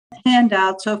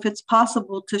handout, so if it's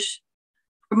possible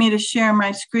for me to share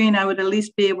my screen, I would at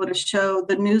least be able to show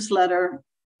the newsletter.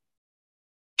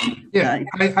 Yeah,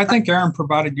 I think Aaron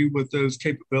provided you with those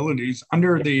capabilities.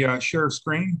 Under the share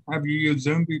screen, have you used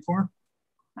Zoom before?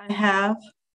 I have.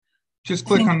 Just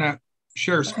click on that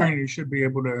share screen. You should be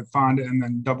able to find it and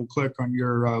then double click on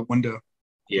your window.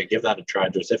 Yeah, give that a try,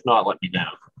 Joyce. If not, let me know.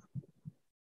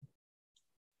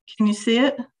 Can you see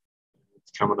it?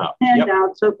 It's coming up.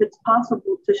 Handout. So if it's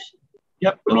possible to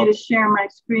for me to share my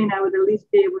screen, I would at least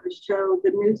be able to show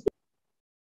the news.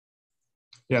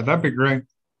 Yeah, that'd be great.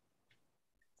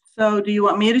 So do you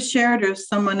want me to share it, or is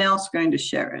someone else going to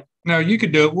share it? No, you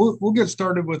could do it. We'll get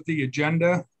started with the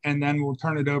agenda, and then we'll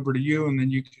turn it over to you, and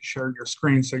then you can share your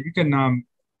screen. So you can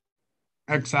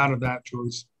X out of that,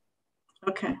 Joyce.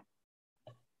 Okay.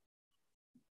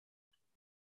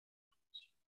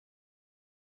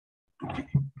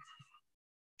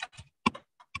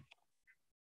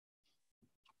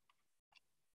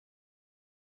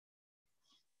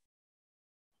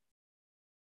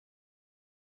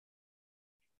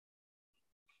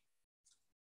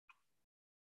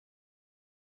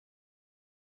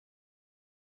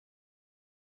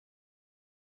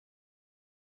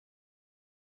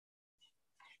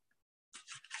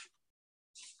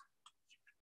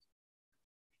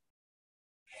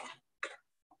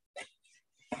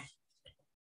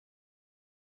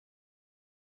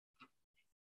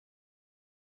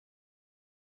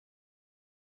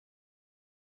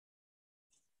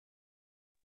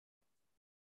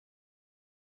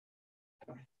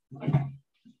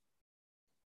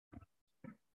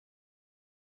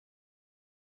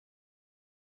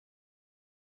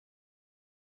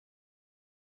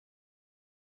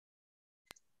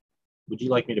 Would you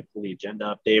like me to pull the agenda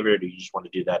up, David, or do you just want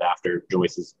to do that after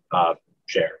Joyce's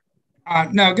share?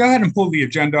 No, go ahead and pull the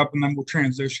agenda up, and then we'll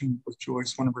transition with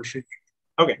Joyce whenever she's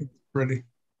ready.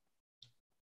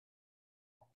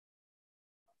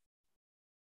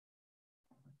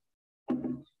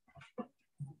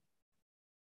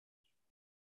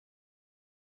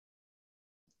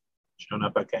 Showing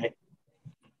up okay?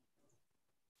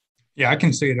 Yeah, I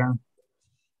can see it, Aaron.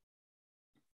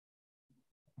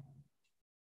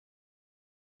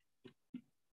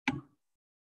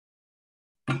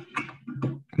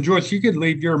 And Joyce, you could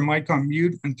leave your mic on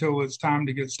mute until it's time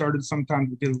to get started. Sometimes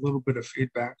we get a little bit of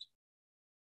feedback.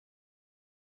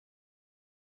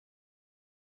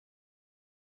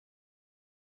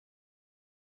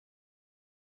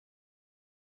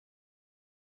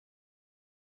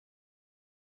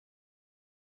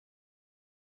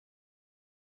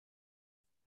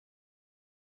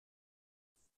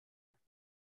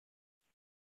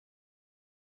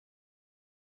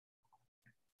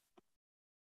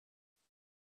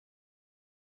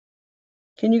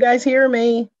 Can you guys hear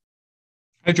me?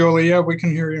 Hi, Jolie. Yeah, we can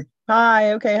hear you.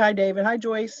 Hi. Okay. Hi, David. Hi,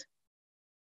 Joyce.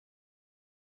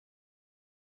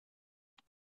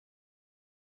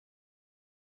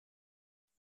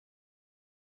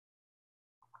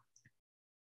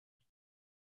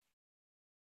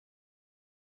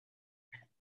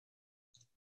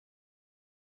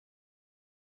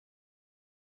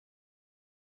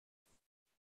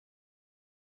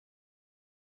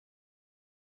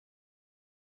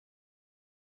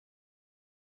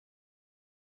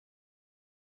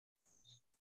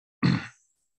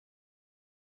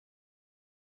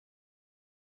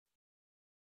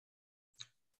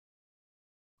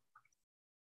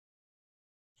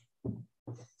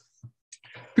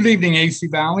 Good evening, AC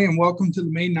Valley, and welcome to the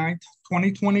May 9th,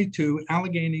 2022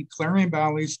 Allegheny Clarion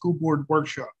Valley School Board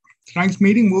Workshop. Tonight's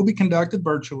meeting will be conducted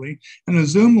virtually, and the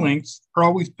Zoom links are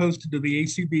always posted to the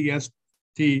acvst.org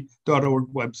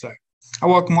website. I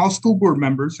welcome all school board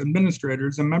members,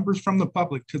 administrators, and members from the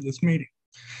public to this meeting.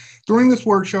 During this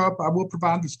workshop, I will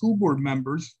provide the school board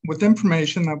members with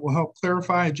information that will help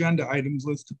clarify agenda items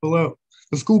listed below.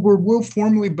 The school board will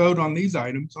formally vote on these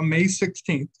items on May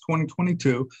 16th,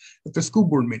 2022 at the school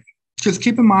board meeting. Just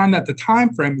keep in mind that the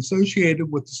time frame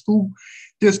associated with the school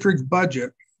district's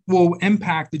budget will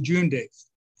impact the June dates.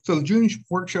 So the June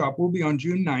workshop will be on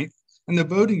June 9th, and the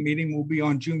voting meeting will be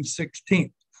on June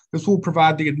 16th. This will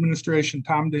provide the administration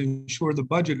time to ensure the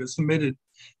budget is submitted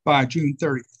by June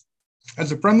 30th.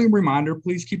 As a friendly reminder,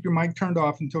 please keep your mic turned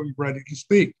off until you're ready to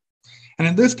speak. And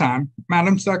at this time,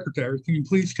 Madam Secretary, can you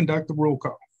please conduct the roll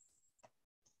call?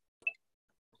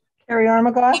 Carrie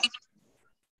Armagost.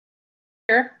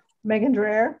 Here. Megan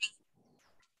Dreher.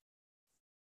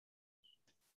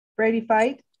 Brady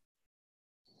Fight.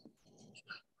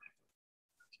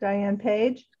 Diane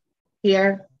Page.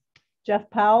 Here. Jeff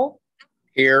Powell.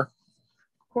 Here.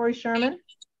 Corey Sherman.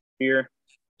 Here.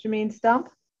 Jameen Stump.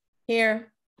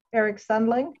 Here. Eric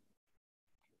Sundling.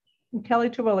 and Kelly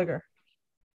Terwilliger.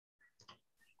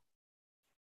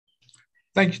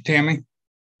 Thank you, Tammy.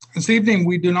 This evening,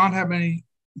 we do not have any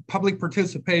public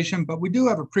participation, but we do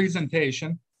have a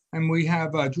presentation, and we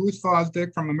have Joyce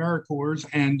Fosdick from AmeriCorps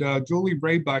and Julie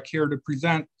Raybuck here to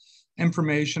present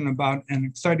information about an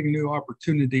exciting new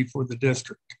opportunity for the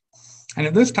district. And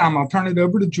at this time, I'll turn it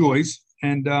over to Joyce,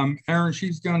 and Erin,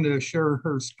 she's going to share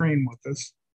her screen with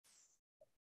us.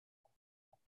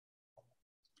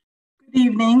 Good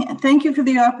evening, and thank you for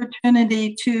the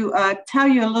opportunity to tell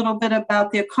you a little bit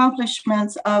about the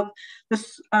accomplishments of the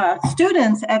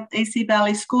students at AC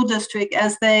Valley School District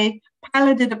as they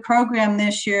piloted a program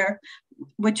this year,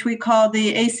 which we call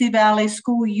the AC Valley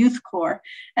School Youth Corps.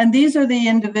 And these are the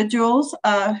individuals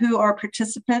who are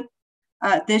participant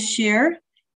this year.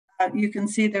 You can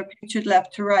see they're pictured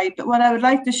left to right. But what I would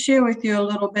like to share with you a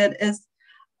little bit is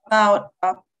about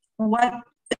what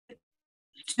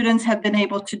students have been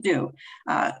able to do.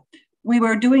 We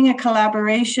were doing a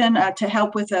collaboration to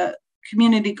help with a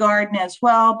community garden as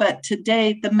well, but to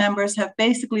date, the members have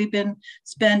basically been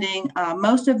spending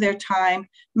most of their time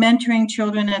mentoring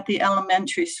children at the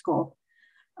elementary school.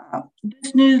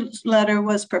 This newsletter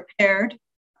was prepared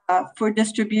for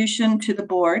distribution to the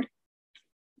board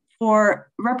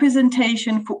for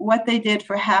representation for what they did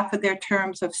for half of their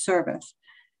terms of service.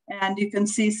 And you can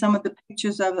see some of the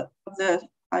pictures of the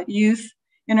youth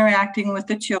interacting with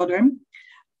the children.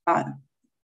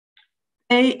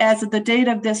 As of the date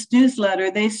of this newsletter,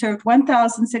 they served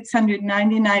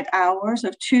 1,699 hours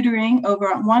of tutoring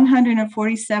over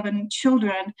 147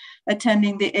 children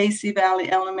attending the AC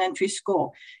Valley Elementary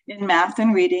School in math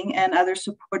and reading and other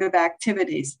supportive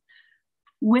activities.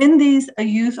 When these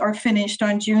youth are finished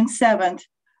on June 7th,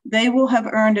 they will have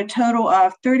earned a total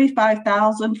of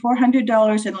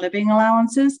 $35,400 in living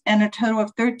allowances and a total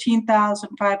of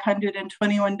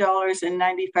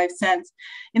 $13,521.95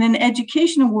 in an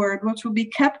education award, which will be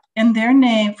kept in their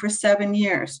name for 7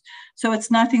 years. So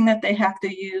it's nothing that they have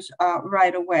to use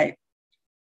right away.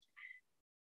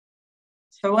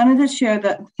 So I wanted to share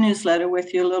the newsletter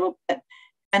with you a little bit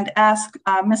and ask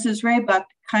Mrs. Raybuck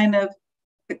to kind of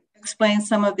explain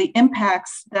some of the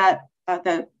impacts that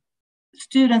the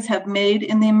students have made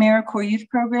in the AmeriCorps Youth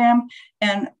Program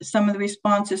and some of the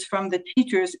responses from the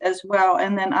teachers as well.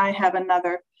 And then I have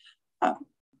another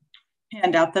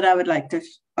handout that I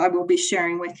will be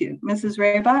sharing with you. Mrs.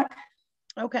 Raybuck?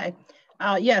 Okay.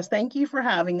 Yes, thank you for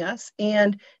having us.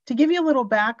 And to give you a little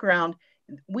background,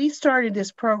 we started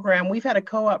this program. We've had a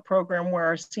co-op program where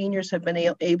our seniors have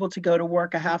been able to go to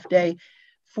work a half day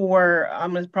for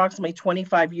approximately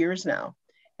 25 years now.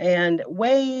 And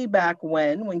way back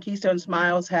when Keystone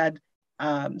Smiles had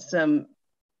some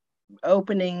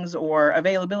openings or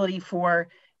availability for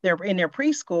in their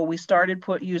preschool, we started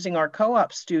using our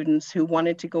co-op students who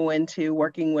wanted to go into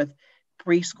working with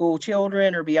preschool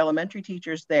children or be elementary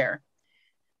teachers there.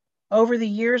 Over the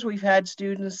years, we've had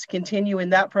students continue in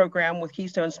that program with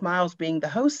Keystone Smiles being the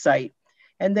host site.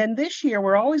 And then this year,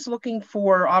 we're always looking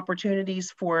for opportunities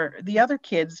for the other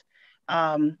kids,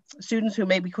 students who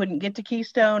maybe couldn't get to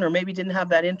Keystone or maybe didn't have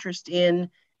that interest in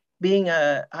being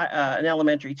an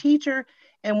elementary teacher.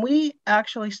 And we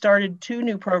actually started 2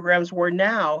 new programs where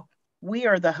now we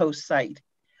are the host site.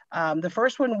 The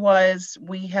first one was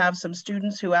we have some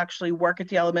students who actually work at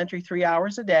the elementary 3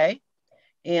 hours a day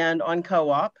and on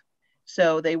co-op.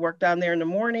 So they work down there in the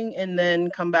morning and then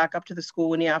come back up to the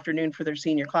school in the afternoon for their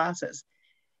senior classes.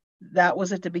 That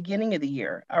was at the beginning of the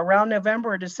year. Around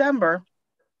November or December,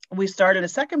 we started a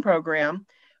second program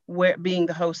being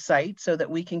the host site so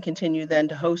that we can continue then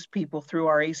to host people through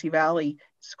our AC Valley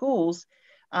schools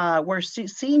where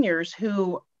seniors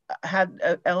who had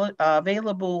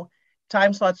available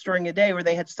time slots during a day where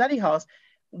they had study halls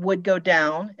would go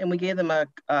down, and we gave them a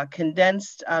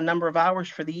condensed number of hours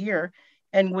for the year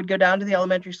and would go down to the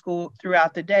elementary school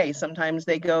throughout the day. Sometimes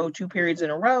they go 2 periods in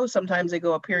a row. Sometimes they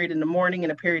go a period in the morning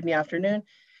and a period in the afternoon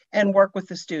and work with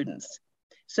the students.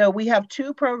 So we have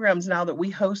 2 programs now that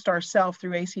we host ourselves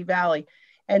through AC Valley.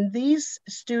 And these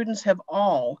students have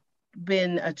all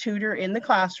been a tutor in the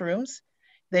classrooms.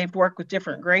 They've worked with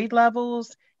different grade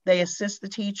levels. They assist the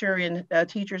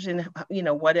teachers in,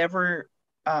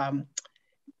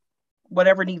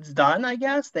 whatever needs done, I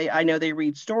guess. I know they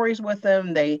read stories with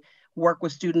them. They work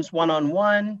with students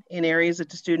one-on-one in areas that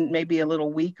the student may be a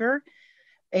little weaker.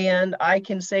 And I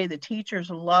can say the teachers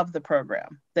love the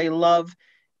program. They love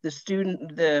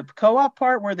the co-op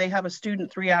part where they have a student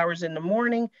 3 hours in the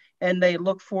morning, and they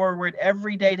look forward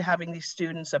every day to having these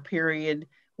students a period,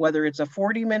 whether it's a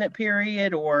 40-minute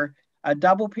period or a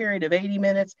double period of 80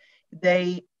 minutes.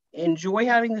 They enjoy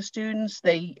having the students.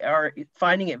 They are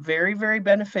finding it very, very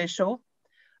beneficial.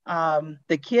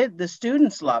 The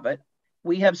students love it.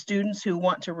 We have students who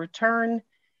want to return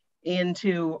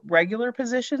into regular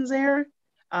positions there.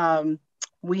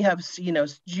 We have,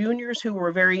 juniors who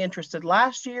were very interested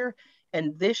last year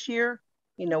and this year,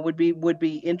 would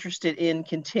be interested in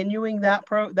continuing that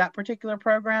particular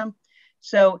program.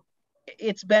 So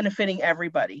it's benefiting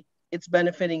everybody. It's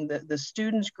benefiting the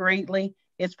students greatly.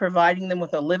 It's providing them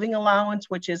with a living allowance,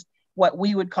 which is what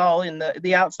we would call in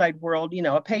the outside world,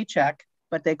 a paycheck,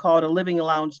 but they call it a living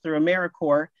allowance through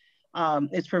AmeriCorps.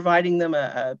 It's providing them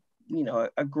a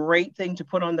great thing to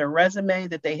put on their resume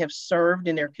that they have served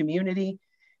in their community.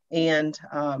 And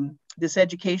this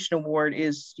education award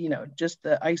is, just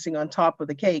the icing on top of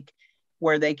the cake,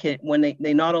 where they can, when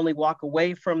they not only walk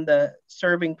away from the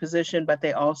serving position, but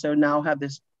they also now have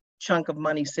this chunk of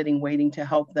money sitting waiting to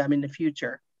help them in the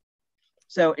future.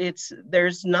 So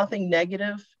there's nothing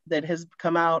negative that has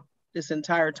come out this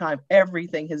entire time.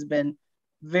 Everything has been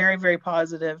very, very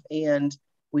positive, and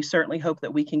we certainly hope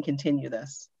that we can continue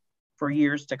this for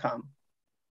years to come.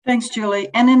 Thanks, Julie.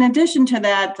 And in addition to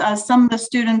that, some of the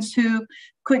students who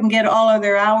couldn't get all of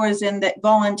their hours in that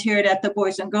volunteered at the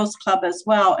Boys and Girls Club as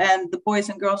well. And the Boys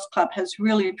and Girls Club has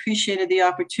really appreciated the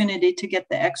opportunity to get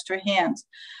the extra hands.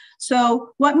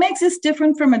 So what makes this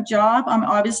different from a job?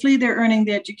 Obviously, they're earning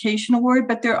the education award,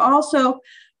 but they're also,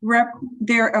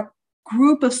 they're a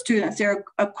group of students. They're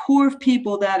a core of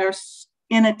people that are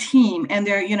in a team, and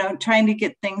they're, trying to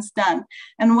get things done.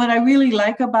 And what I really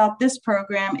like about this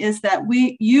program is that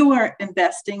we are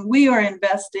investing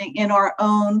in our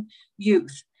own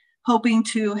youth, hoping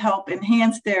to help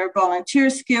enhance their volunteer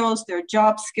skills, their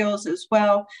job skills as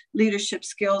well, leadership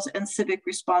skills, and civic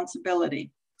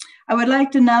responsibility. I would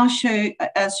like to now show you,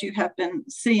 as you have been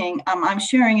seeing, I'm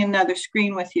sharing another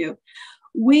screen with you.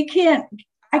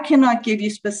 I cannot give you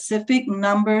specific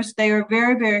numbers. They are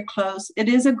very, very close. It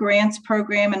is a grants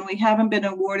program, and we haven't been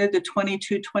awarded the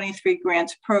 22-23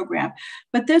 grants program.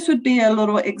 But this would be a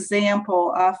little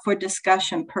example for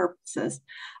discussion purposes.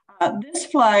 This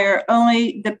flyer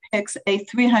only depicts a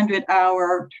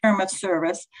 300-hour term of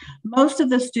service. Most of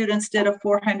the students did a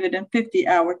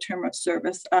 450-hour term of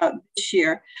service this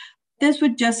year. This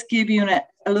would just give you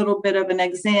a little bit of an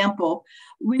example.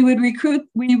 We recruit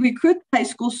high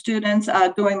school students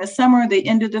during the summer, the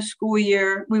end of the school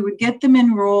year. We would get them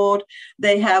enrolled.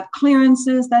 They have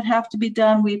clearances that have to be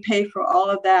done. We pay for all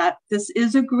of that. This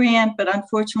is a grant, but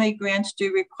unfortunately, grants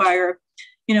do require,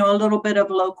 a little bit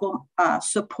of local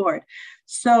support.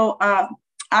 So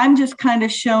I'm just kind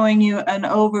of showing you an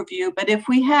overview. But if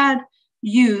we had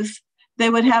youth, they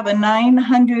would have a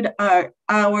 900-hour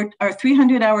or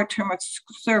 300-hour term of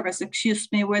service,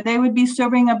 where they would be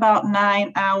serving about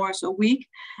 9 hours a week.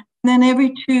 And then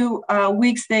every 2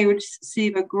 weeks, they would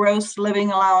receive a gross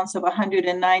living allowance of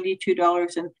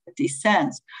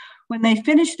 $192.50. When they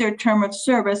finish their term of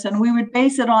service, and we would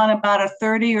base it on about a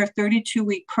 30 or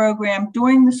 32-week program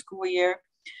during the school year,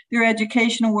 their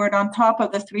education award on top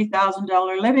of the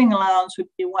 $3,000 living allowance would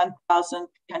be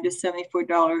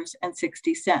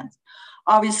 $1,374.60.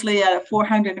 Obviously, at a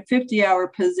 450-hour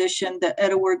position, the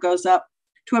ed award goes up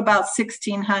to about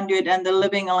 $1,600, and the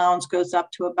living allowance goes up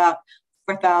to about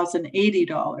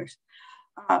 $4,080.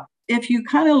 If you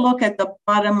kind of look at the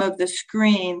bottom of the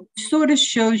screen, it sort of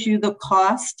shows you the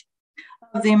cost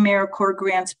of the AmeriCorps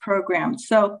grants program.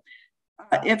 So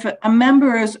if a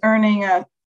member is earning the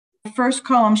first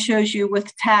column shows you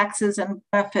with taxes and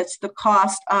benefits the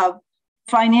cost of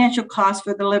financial cost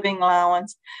for the living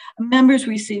allowance. Members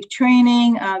receive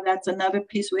training. That's another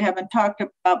piece we haven't talked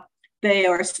about. They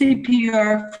are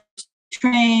CPR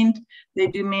trained. They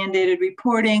do mandated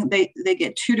reporting. They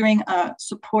get tutoring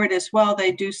support as well.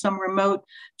 They do some remote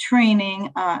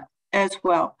training as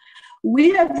well.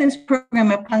 We have this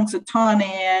program at Punxsutawney,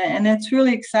 and it's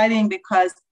really exciting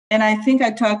because, and I think I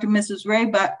talked to Mrs.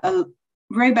 Rayback a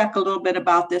little bit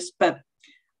about this, but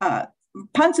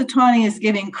Punxsutawney is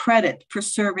giving credit for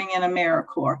serving in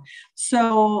AmeriCorps.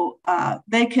 So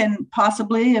they can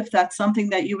possibly, if that's something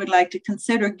that you would like to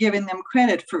consider, giving them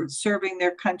credit for serving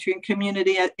their country and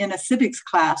community in a civics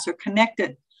class or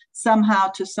connected somehow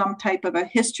to some type of a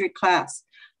history class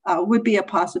would be a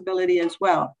possibility as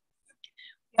well.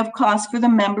 We have costs for the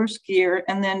members' gear,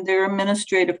 and then there are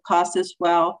administrative costs as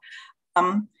well.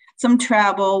 Some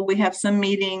travel, we have some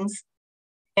meetings.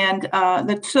 And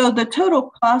so the total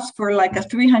cost for like a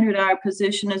 300-hour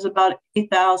position is about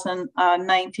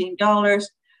 $8,019.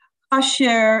 Cost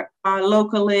share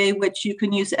locally, which you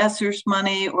can use ESSER's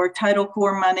money or Title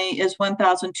IV money, is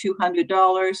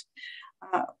 $1,200.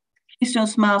 Keystone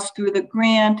Smiles through the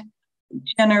grant.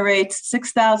 generates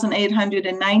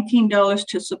 $6,819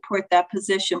 to support that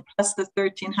position, plus the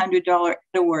 $1,300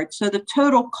 award. So the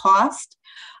total cost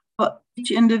for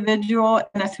each individual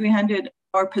in a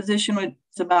 300-hour position was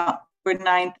about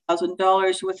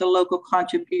 $9,000 with a local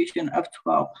contribution of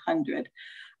 $1,200.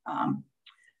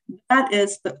 That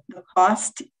is the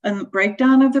cost and the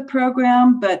breakdown of the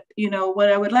program. But, what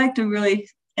I would like to really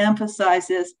emphasize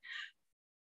is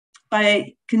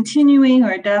by continuing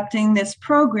or adapting this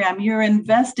program, you're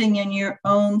investing in your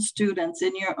own students,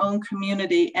 in your own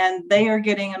community, and they are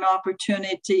getting an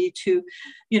opportunity to,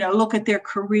 look at their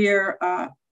career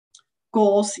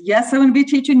goals. Yes, I want to be a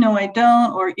teacher. No, I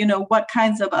don't. Or, what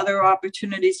kinds of other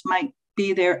opportunities might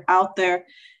be there out there.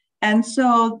 And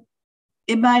so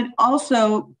it might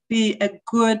also be a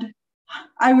good,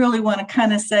 I really want to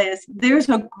kind of say is there's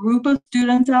a group of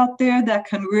students out there that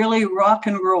can really rock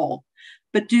and roll,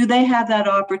 but do they have that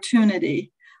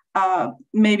opportunity?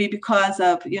 Maybe because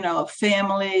of,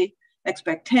 family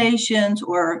expectations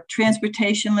or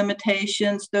transportation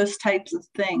limitations, those types of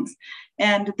things.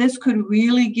 And this could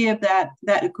really give that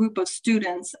group of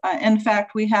students. In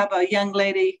fact, we have a young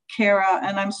lady, Kara,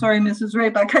 and I'm sorry, Mrs.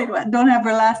 Raybuck, I don't have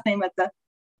her last name at the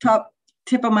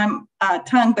tip of my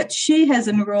tongue, but she has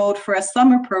enrolled for a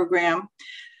summer program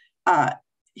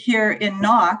here in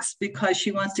Knox because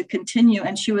she wants to continue,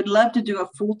 and she would love to do a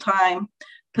full-time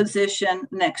position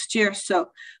next year. So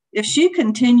if she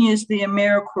continues the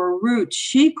AmeriCorps route,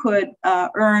 she could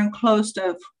earn close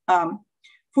to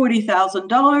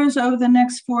 $40,000 over the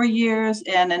next 4 years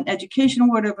and an education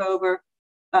award of over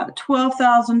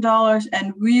 $12,000,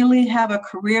 and really have a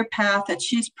career path that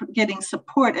she's getting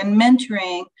support and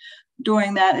mentoring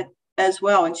during that as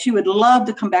well. And she would love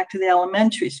to come back to the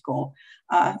elementary school.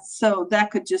 So that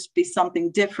could just be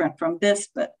something different from this,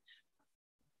 but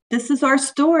this is our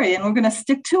story and we're going to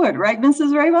stick to it. Right,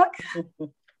 Mrs. Raybuck?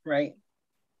 Right.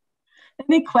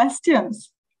 Any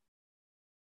questions?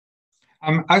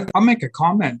 I'll make a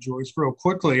comment, Joyce, real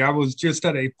quickly. I was just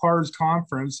at a PARS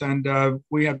conference, and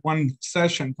we had one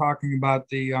session talking about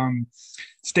the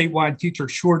statewide teacher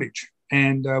shortage.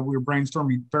 And we were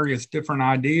brainstorming various different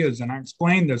ideas. And I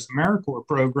explained this AmeriCorps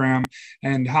program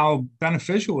and how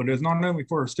beneficial it is, not only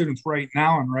for our students right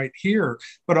now and right here,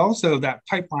 but also that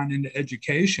pipeline into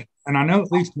education. And I know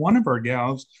at least one of our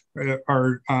gals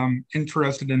are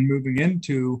interested in moving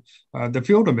into the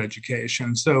field of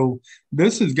education. So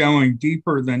this is going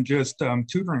deeper than just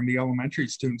tutoring the elementary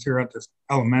students here at this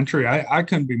elementary. I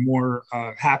couldn't be more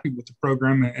happy with the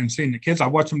program and seeing the kids. I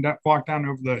watch them walk down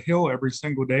over the hill every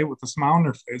single day with a smile on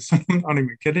their face. I'm not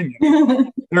even kidding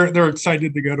you. They're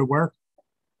excited to go to work.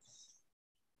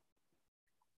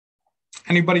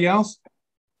 Anybody else?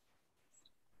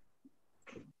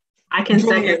 I can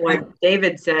second what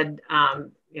David said.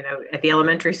 At the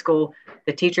elementary school,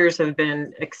 the teachers have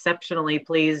been exceptionally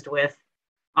pleased with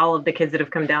all of the kids that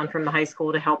have come down from the high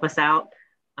school to help us out.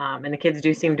 And the kids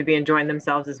do seem to be enjoying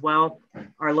themselves as well.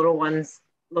 Our little ones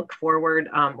look forward.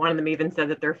 One of them even said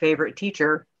that their favorite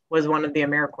teacher was one of the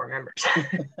AmeriCorps members.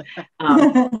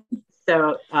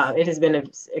 So it has been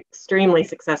an extremely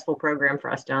successful program for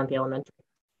us down at the elementary.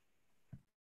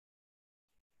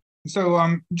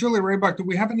 So, Julie Raybuck, do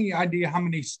we have any idea how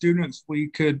many students we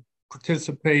could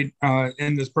participate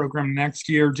in this program next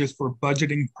year, just for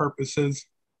budgeting purposes?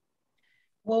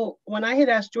 Well, when I had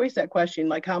asked Joyce that question,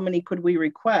 like how many could we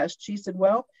request, she said,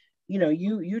 well,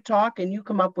 you talk and you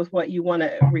come up with what you want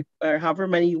to, or however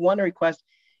many you want to request.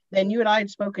 Then you and I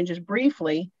had spoken just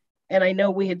briefly, and I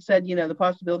know we had said, the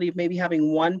possibility of maybe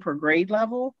having one per grade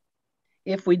level.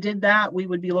 If we did that, we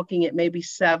would be looking at maybe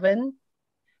 7.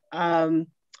 And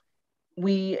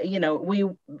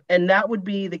that would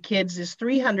be the kids, this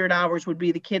 300 hours would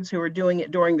be the kids who are doing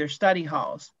it during their study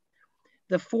halls.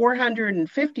 The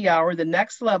 450 hour, the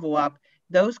next level up,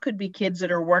 those could be kids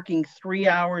that are working 3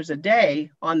 hours a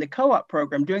day on the co-op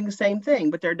program, doing the same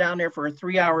thing, but they're down there for a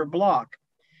 3-hour block.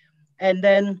 And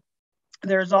then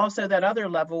there's also that other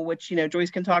level, which,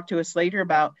 Joyce can talk to us later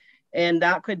about, and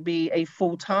that could be a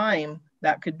full-time,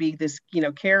 that could be this,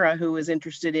 Kara, who is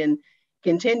interested in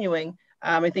continuing.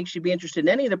 I think she'd be interested in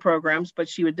any of the programs, but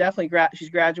she would definitely,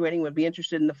 she's graduating, would be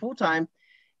interested in the full-time.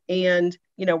 And,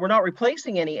 we're not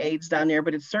replacing any aides down there,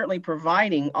 but it's certainly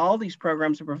providing, all these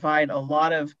programs to provide a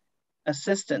lot of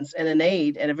assistance and an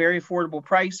aid at a very affordable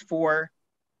price for,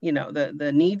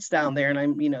 the needs down there. And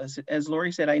I'm, as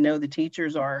Lori said, I know the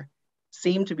teachers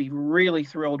seem to be really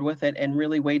thrilled with it and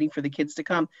really waiting for the kids to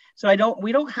come. So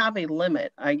we don't have a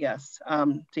limit, I guess,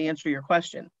 to answer your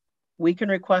question. We can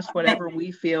request whatever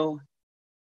we feel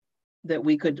that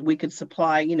we could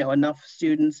supply, enough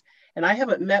students. And I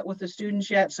haven't met with the students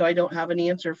yet, so I don't have an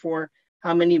answer for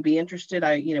how many would be interested.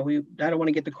 I don't want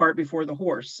to get the cart before the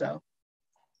horse. So.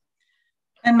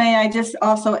 And may I just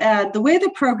also add, the way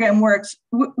the program works,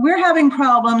 we're having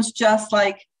problems just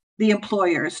like the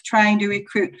employers trying to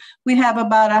recruit. We have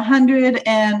about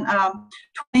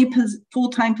 120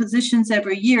 full-time positions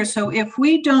every year. So if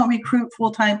we don't recruit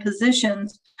full-time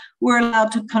positions, we're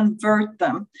allowed to convert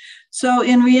them. So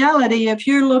in reality, if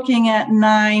you're looking at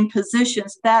 9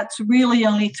 positions, that's really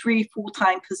only 3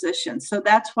 full-time positions. So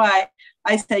that's why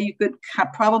I say you could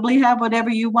probably have whatever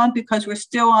you want, because we're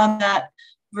still on that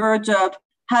verge of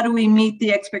how do we meet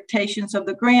the expectations of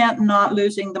the grant, not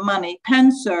losing the money.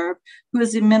 PennServe, who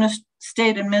is the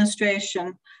state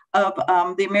administration of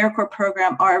the AmeriCorps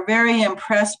program, are very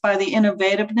impressed by the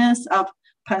innovativeness of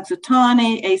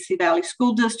Punxsutawney, AC Valley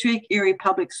School District, Erie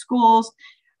Public Schools,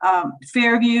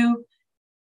 Fairview,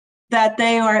 that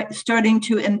they are starting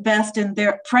to invest in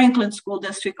their Franklin School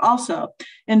District also,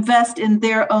 invest in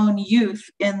their own youth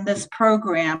in this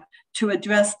program to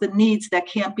address the needs that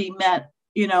can't be met,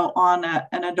 on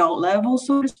an adult level,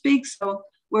 so to speak. So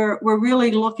we're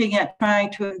really looking at trying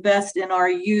to invest in our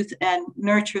youth and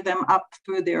nurture them up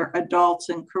through their adults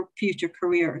and future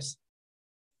careers.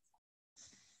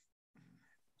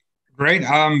 Great.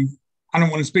 I don't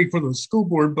want to speak for the school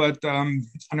board, but I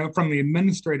know from the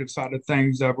administrative side of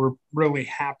things, we're really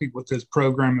happy with this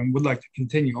program and would like to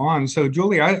continue on. So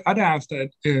Julie, I'd ask that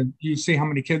you see how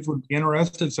many kids would be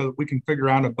interested so that we can figure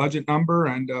out a budget number,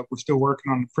 and we're still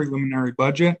working on the preliminary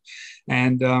budget.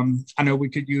 And I know we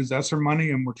could use ESSER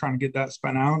money, and we're trying to get that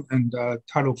spent out, and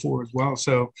Title IV as well.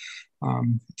 So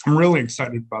I'm really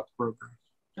excited about the program.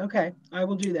 Okay, I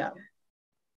will do that.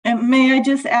 And may I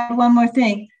just add one more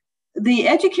thing? The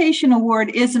Education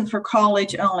Award isn't for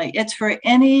college only. It's for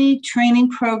any training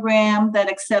program that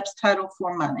accepts Title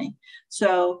IV money.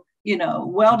 So,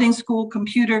 welding school,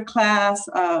 computer class,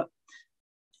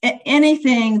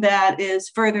 anything that is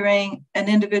furthering an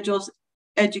individual's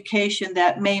education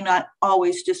that may not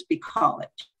always just be college.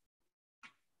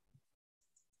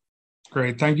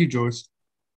 Great. Thank you, Joyce.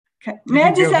 Okay. May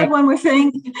I just add one more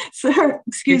thing? Sir,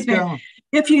 excuse me.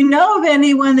 If you know of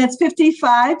anyone that's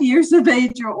 55 years of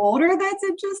age or older that's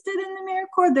interested in the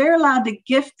AmeriCorps, they're allowed to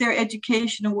gift their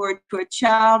education award to a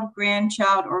child,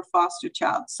 grandchild, or foster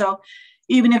child. So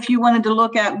even if you wanted to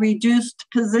look at reduced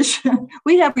position,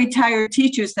 we have retired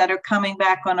teachers that are coming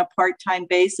back on a part-time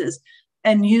basis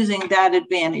and using that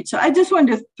advantage. So I just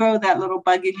wanted to throw that little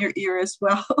bug in your ear as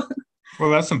well.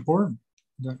 Well, that's important.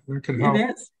 That could help.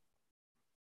 It is.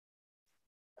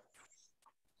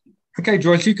 Okay,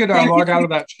 Joyce, you could log out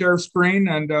of that share screen,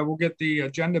 and we'll get the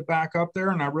agenda back up there.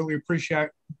 And I really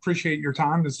appreciate your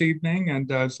time this evening, and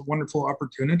it's a wonderful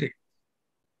opportunity.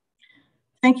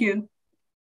 Thank you.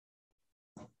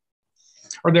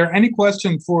 Are there any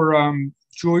questions for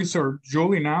Joyce or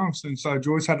Julie now, since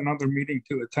Joyce had another meeting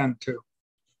to attend to?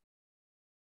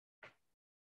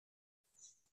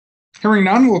 Hearing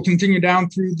none, we'll continue down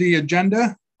through the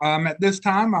agenda. At this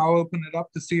time, I'll open it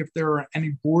up to see if there are any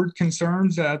board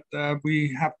concerns that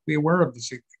we have to be aware of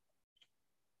this evening.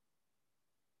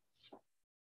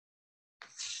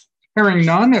 Hearing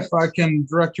none, if I can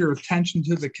direct your attention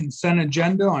to the consent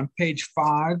agenda on page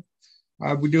 5.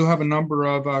 We do have a number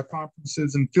of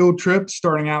conferences and field trips,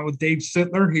 starting out with Dave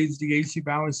Sittler. He's the AC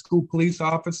Valley School Police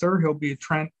Officer. He'll be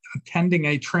attending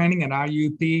a training at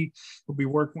IUP. We'll be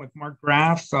working with Mark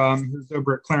Graff, who's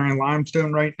over at Clarion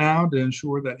Limestone right now, to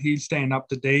ensure that he's staying up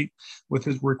to date with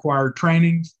his required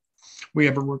trainings. We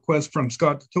have a request from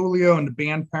Scott DiTullio and the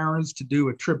band parents to do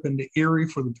a trip into Erie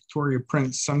for the Victoria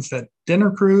Prince Sunset Dinner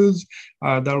Cruise.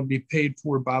 That'll be paid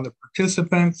for by the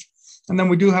participants. And then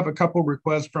we do have a couple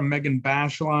requests from Megan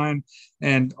Bashline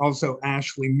and also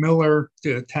Ashley Miller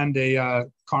to attend a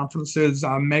conferences.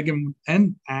 Megan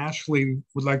and Ashley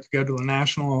would like to go to the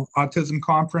National Autism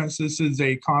Conference. This is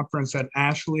a conference that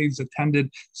Ashley's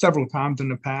attended several times in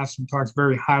the past and talks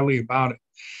very highly about it.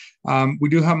 We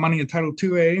do have money in Title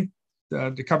IIA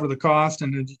to cover the cost.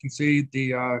 And as you can see,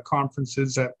 the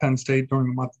conferences at Penn State during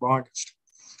the month of August.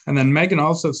 And then Megan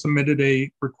also submitted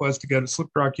a request to go to Slip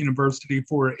Rock University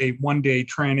for a one-day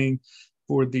training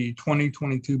for the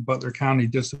 2022 Butler County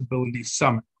Disability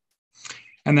Summit.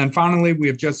 And then finally, we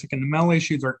have Jessica Namelli.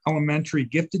 She's our elementary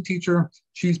gifted teacher.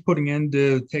 She's putting in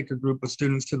to take a group of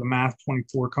students to the Math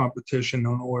 24 competition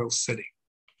in Oil City.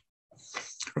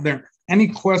 Are there any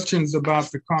questions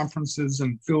about the conferences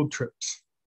and field trips?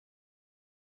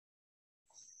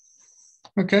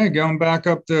 Okay, going back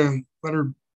up to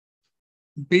letter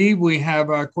B, we have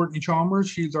Courtney Chalmers.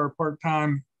 She's our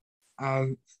part-time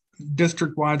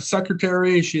district-wide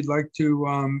secretary. She'd like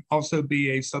to also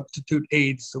be a substitute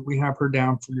aide, so we have her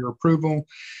down for your approval.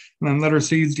 And then letter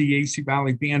C is the AC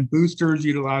Valley Band Boosters,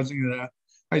 utilizing the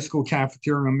high school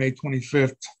cafeteria on May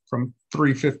 25th from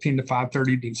 3:15 to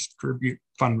 5:30 to distribute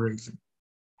fundraising.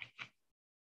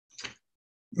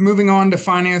 Moving on to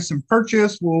finance and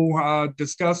purchase, we'll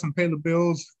discuss and pay the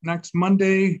bills next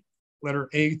Monday, letter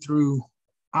A through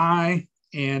I,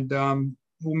 and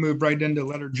we'll move right into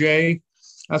letter J.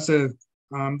 That's the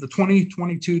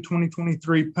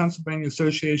 2022-2023 Pennsylvania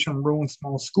Association of Rural and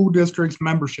Small School Districts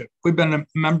membership. We've been a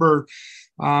member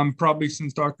probably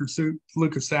since Dr.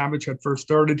 Lucas Savage had first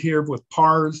started here with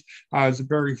PARS. It's a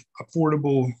very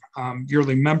affordable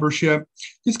yearly membership.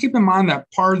 Just keep in mind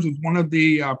that PARS was one of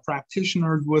the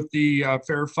practitioners with the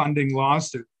fair funding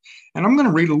lawsuit. And I'm going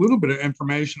to read a little bit of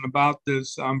information about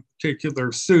this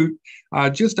particular suit.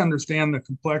 Just understand the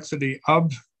complexity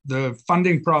of the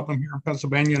funding problem here in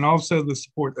Pennsylvania and also the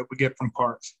support that we get from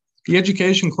PARS. The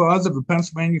Education Clause of the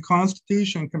Pennsylvania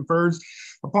Constitution confers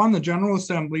upon the General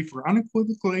Assembly for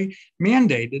unequivocally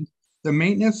mandated the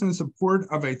maintenance and support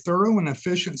of a thorough and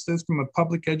efficient system of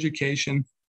public education.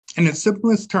 In its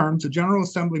simplest terms, the General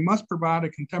Assembly must provide a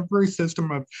contemporary system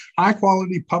of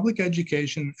high-quality public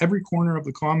education in every corner of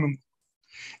the Commonwealth.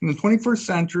 In the 21st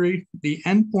century, the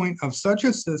endpoint of such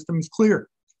a system is clear: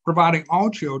 providing all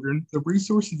children the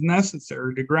resources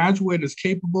necessary to graduate as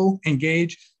capable,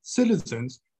 engaged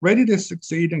citizens ready to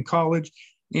succeed in college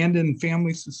and in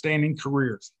family-sustaining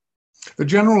careers. The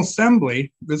General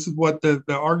Assembly, this is what the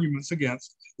argument's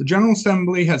against, the General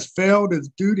Assembly has failed its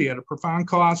duty at a profound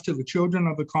cost to the children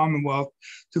of the Commonwealth,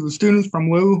 to the students from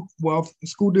low-wealth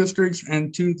school districts,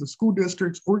 and to the school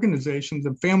districts, organizations,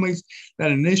 and families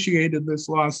that initiated this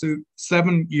lawsuit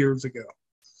 7 years ago.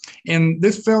 And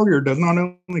this failure does not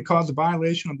only cause a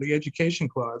violation of the Education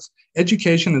Clause.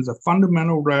 Education is a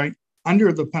fundamental right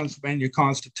under the Pennsylvania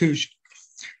Constitution.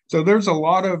 So there's a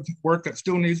lot of work that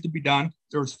still needs to be done.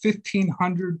 There's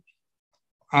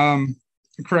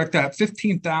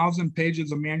 15,000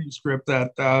 pages of manuscript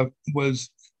that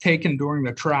was taken during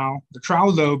the trial. The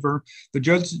trial is over. The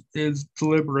judge is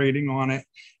deliberating on it,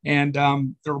 and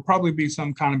there will probably be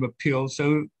some kind of appeal.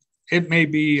 So it may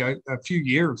be a few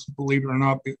years, believe it or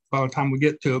not, by the time we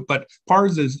get to it, but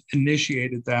PARS has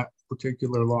initiated that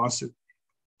particular lawsuit.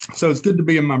 So it's good to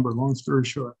be a member, long story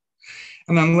short.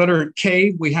 And then letter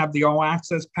K, we have the all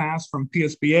access pass from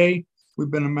PSBA.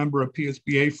 We've been a member of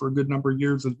PSBA for a good number of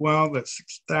years as well. That's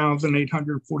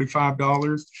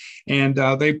 $6,845. And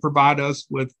they provide us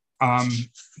with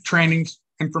training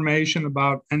information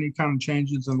about any kind of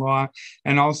changes in law.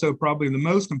 And also probably the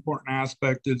most important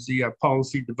aspect is the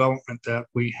policy development that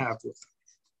we have with them.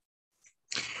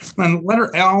 And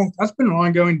letter L, that's been an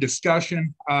ongoing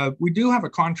discussion. We do have a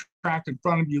contract in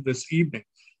front of you this evening.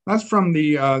 That's from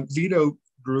the Zito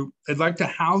group. They'd like to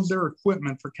house their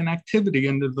equipment for connectivity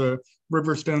into the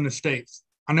Riverstone estates.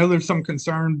 I know there's some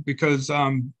concern because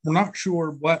we're not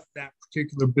sure what that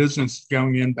particular business is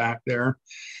going in back there.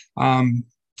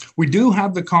 We do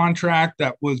have the contract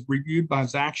that was reviewed by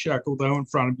Zach Shekel, though, in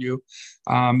front of you.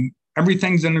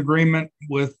 Everything's in agreement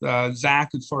with Zach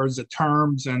as far as the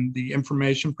terms and the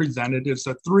information presented. It's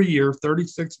a 3-year,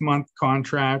 36-month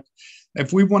contract.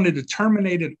 If we wanted to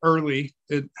terminate it early,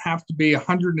 it'd have to be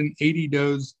 180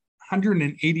 days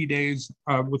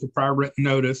with a prior written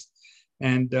notice.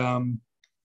 And part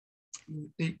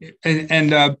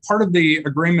of the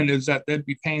agreement is that they'd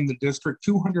be paying the district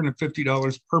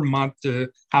 $250 per month to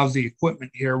house the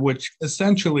equipment here, which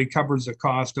essentially covers the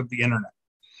cost of the internet.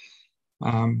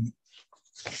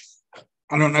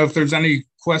 I don't know if there's any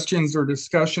questions or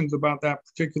discussions about that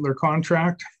particular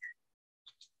contract.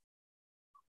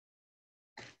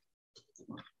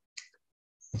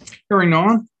 Carrying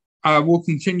on, we'll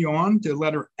continue on to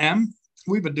letter M.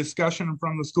 We have a discussion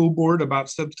from the school board about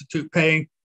substitute pay.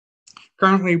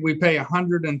 Currently, we pay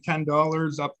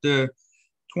 $110 up to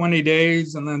 20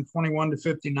 days, and then 21 to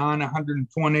 59,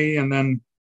 120, and then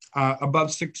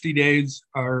above 60 days,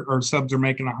 our subs are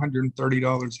making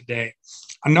 $130 a day.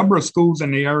 A number of schools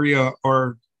in the area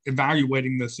are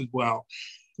evaluating this as well,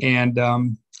 and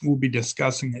we'll be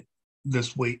discussing it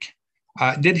this week.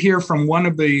 I did hear from one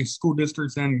of the school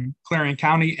districts in Clarion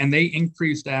County, and they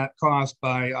increased that cost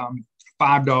by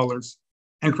 $5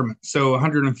 increment. So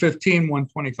 115,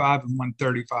 125, and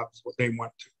 135 is what they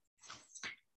went to.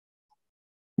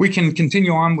 We can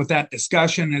continue on with that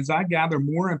discussion as I gather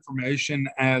more information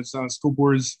as school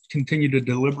boards continue to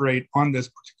deliberate on this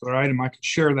particular item. I could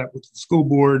share that with the school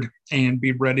board and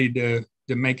be ready to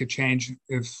make a change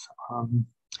if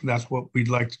that's what we'd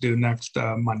like to do next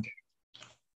Monday.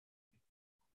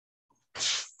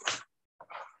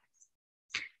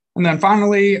 And then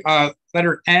finally,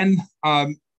 letter N,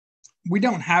 we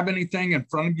don't have anything in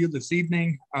front of you this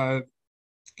evening.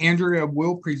 Andrea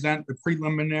will present the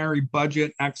preliminary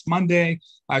budget next Monday.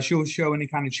 She'll show any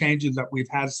kind of changes that we've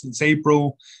had since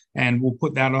April, and we'll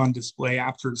put that on display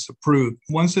after it's approved.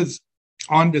 Once it's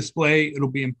on display, it'll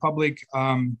be in public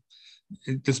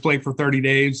display for 30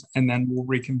 days, and then we'll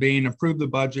reconvene, approve the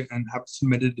budget, and have it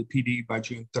submitted to PD by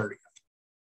June 30th.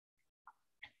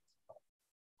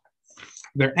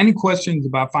 Are there any questions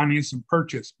about finance and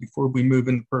purchase before we move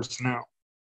into personnel?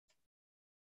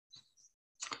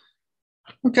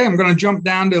 Okay, I'm going to jump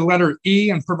down to letter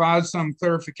E and provide some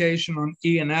clarification on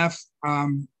E and F.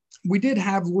 We did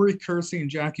have Lori Kersey and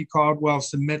Jackie Caldwell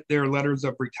submit their letters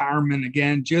of retirement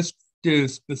again, just to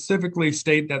specifically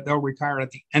state that they'll retire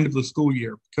at the end of the school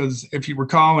year. Because if you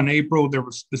recall, in April, there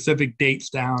were specific dates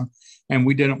down, and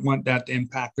we didn't want that to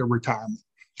impact their retirement.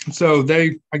 So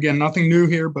they, again, nothing new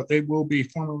here, but they will be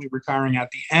formally retiring at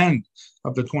the end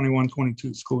of the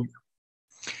 21-22 school year.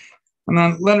 And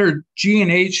then letter G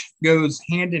and H goes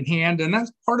hand in hand, and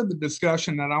that's part of the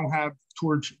discussion that I'll have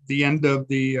towards the end of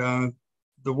the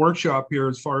workshop here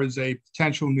as far as a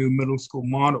potential new middle school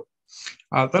model.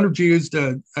 Letter G is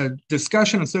a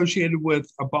discussion associated with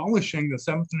abolishing the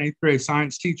 7th and 8th grade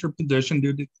science teacher position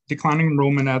due to declining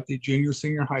enrollment at the junior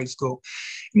senior high school,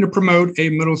 and to promote a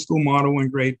middle school model in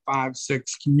grade 5-6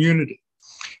 community.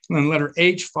 And then letter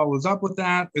H follows up with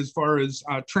that as far as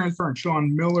transferring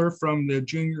Sean Miller from the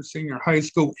junior senior high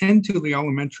school into the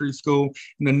elementary school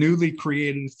in the newly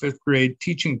created 5th grade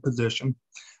teaching position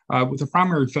with a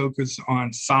primary focus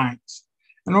on science.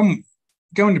 And I'm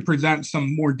going to present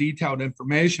some more detailed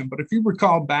information, but if you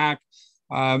recall back,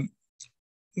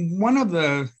 one of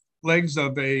the legs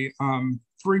of a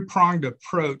three-pronged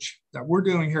approach that we're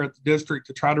doing here at the district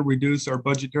to try to reduce our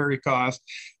budgetary costs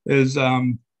is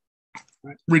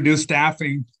reduce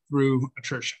staffing through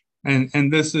attrition.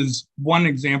 And this is one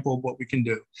example of what we can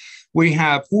do. We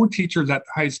have 4 teachers at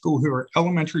the high school who are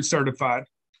elementary certified.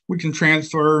 We can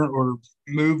transfer or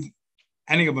move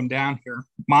any of them down here.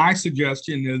 My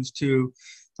suggestion is to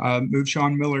move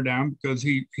Sean Miller down because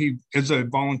he is a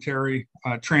voluntary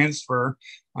transfer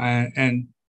and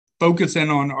focus in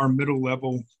on our middle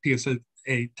level PSA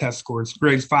test scores.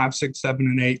 Grades 5, 6, 7,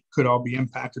 and 8 could all be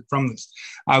impacted from this.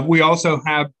 We also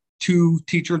have 2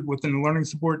 teachers within the learning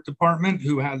support department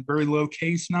who has very low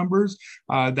case numbers.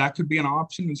 That could be an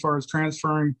option as far as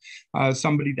transferring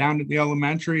somebody down to the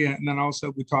elementary. And then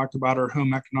also we talked about our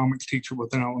home economics teacher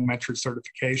with an elementary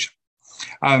certification.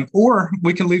 Or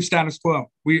we can leave status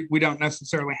quo. We don't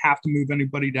necessarily have to move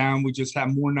anybody down. We just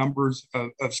have more numbers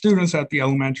of students at the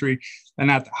elementary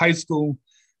than at the high school.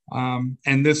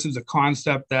 And this is a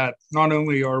concept that not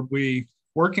only are we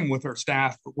working with our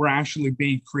staff, but we're actually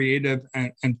being creative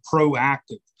and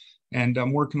proactive. And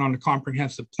I'm working on a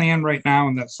comprehensive plan right now,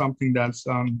 and that's something that's,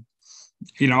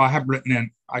 I have written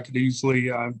in. I could easily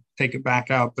take it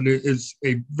back out, but it is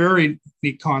a very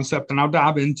neat concept, and I'll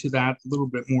dive into that a little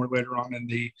bit more later on in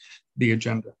the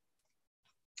agenda.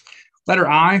 Letter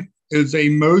I is a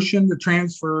motion to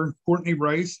transfer Courtney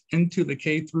Rice into the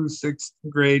K through 6th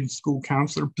grade school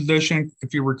counselor position.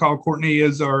 If you recall, Courtney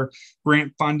is our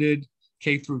grant-funded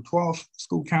K through 12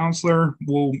 school counselor.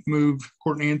 We'll move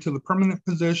Courtney into the permanent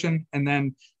position. And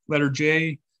then letter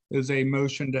J is a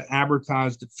motion to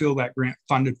advertise to fill that grant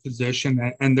funded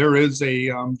position. And there is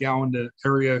a gal in the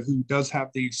area who does have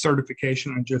the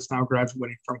certification and just now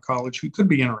graduating from college who could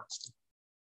be interested.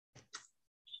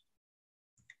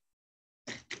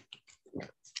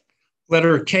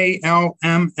 Letter K, L,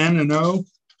 M, N, and O.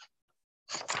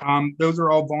 Those are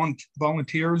all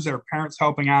volunteers. They're parents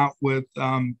helping out with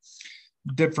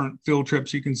different field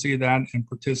trips. You can see that and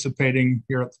participating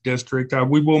here at the district.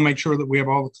 We will make sure that we have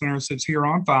all the clearances here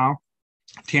on file.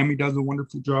 Tammy does a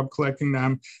wonderful job collecting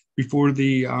them before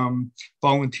the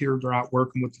volunteers are out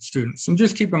working with the students. And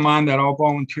just keep in mind that all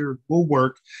volunteers will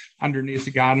work underneath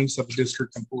the guidance of a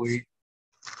district employee.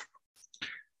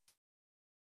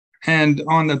 And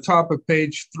on the top of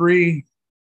page 3,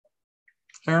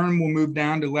 Aaron will move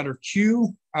down to letter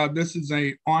Q. This is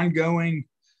an ongoing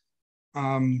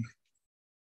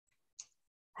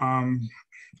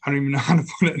I don't even know how to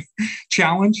put it,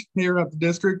 challenge here at the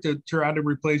district to try to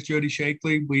replace Jody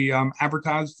Shakely. We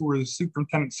advertised for the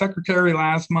superintendent secretary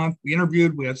last month. We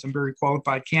interviewed, we had some very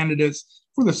qualified candidates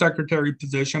for the secretary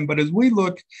position. But as we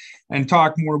look and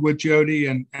talk more with Jody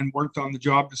and worked on the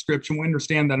job description, we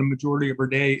understand that a majority of her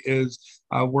day is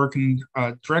working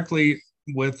directly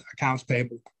with accounts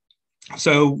payable.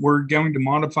 So we're going to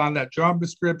modify that job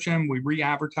description. We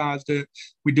re-advertised it.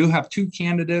 We do have 2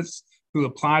 candidates who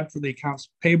applied for the accounts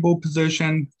payable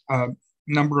position.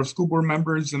 number of school board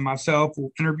members and myself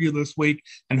will interview this week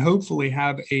and hopefully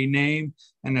have a name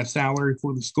and a salary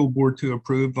for the school board to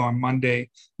approve on Monday,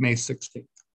 May 16th.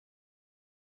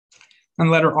 And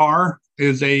letter R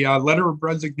is a letter of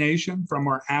resignation from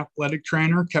our athletic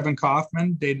trainer, Kevin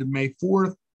Kaufman, dated May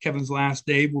 4th. Kevin's last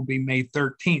day will be May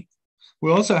 13th.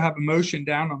 We also have a motion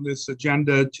down on this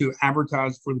agenda to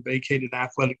advertise for the vacated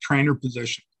athletic trainer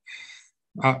position.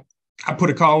 I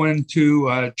put a call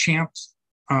into Champs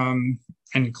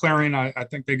and Clarion. I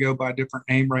think they go by a different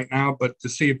name right now, but to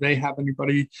see if they have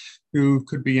anybody who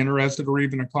could be interested or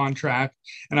even a contract.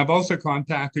 And I've also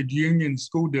contacted Union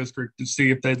School District to see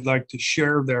if they'd like to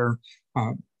share their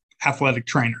athletic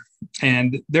trainer.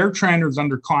 And their trainer is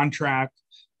under contract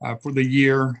for the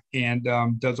year and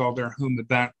does all their home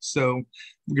events. So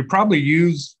we could probably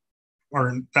use,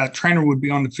 or that trainer would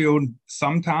be on the field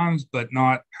sometimes, but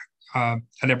not at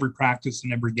every practice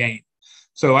and every game.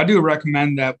 So I do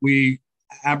recommend that we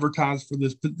advertise for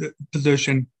this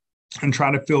position and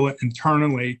try to fill it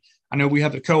internally. I know we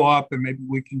have the co-op and maybe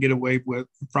we can get away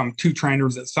from 2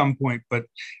 trainers at some point, but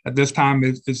at this time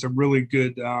it's a really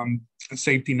good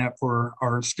safety net for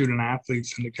our student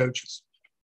athletes and the coaches.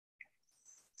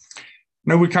 I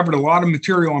know we covered a lot of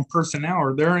material on personnel.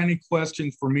 Are there any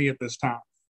questions for me at this time?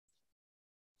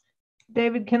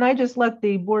 David, can I just let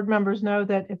the board members know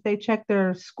that if they check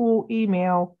their school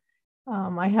email,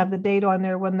 I have the date on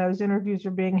there when those interviews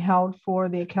are being held for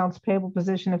the accounts payable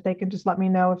position. If they can just let me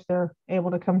know if they're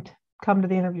able to come to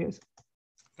the interviews.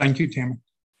 Thank you, Tammy.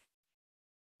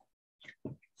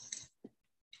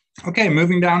 Okay,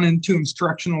 moving down into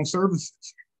instructional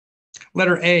services.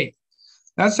 Letter A,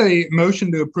 that's a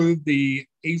motion to approve the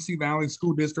AC Valley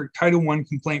School District Title I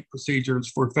complaint procedures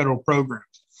for federal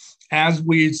programs. As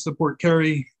we support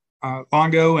Carrie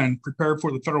Longo and prepare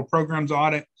for the federal programs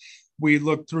audit, we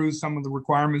looked through some of the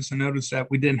requirements and noticed that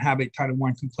we didn't have a Title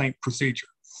I complaint procedure.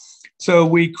 So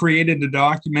we created a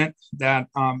document that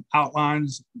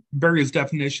outlines various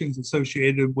definitions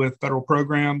associated with federal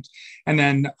programs and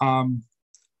then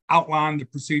outlined the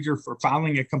procedure for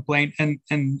filing a complaint. And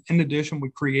in addition, we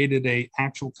created an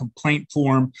actual complaint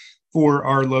form for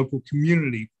our local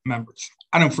community members.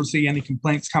 I don't foresee any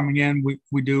complaints coming in.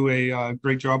 We do a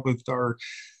great job with our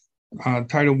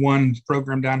Title I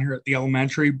program down here at the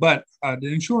elementary, but to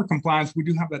ensure compliance, we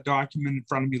do have that document in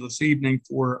front of you this evening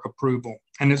for approval,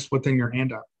 and it's within your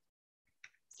handout.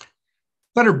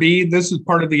 Letter B, this is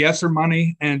part of the ESSER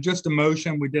money and just a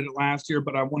motion. We did it last year,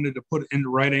 but I wanted to put it into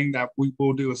writing that we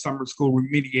will do a summer school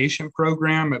remediation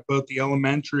program at both the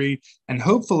elementary and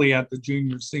hopefully at the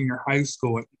junior, senior high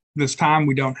school. At this time,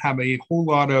 we don't have a whole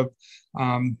lot of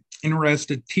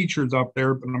interested teachers up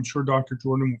there, but I'm sure Dr.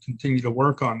 Jordan will continue to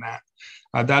work on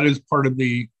that. That is part of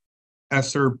the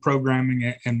ESSER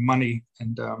programming and money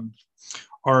and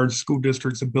our school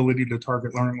district's ability to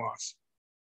target learning loss.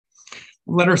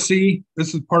 Letter C,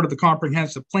 this is part of the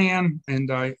comprehensive plan,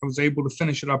 and I was able to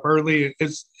finish it up early.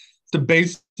 It's the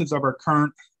basis of our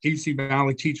current AC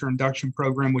Valley teacher induction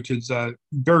program, which is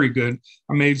very good.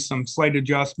 I made some slight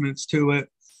adjustments to it.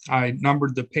 I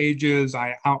numbered the pages.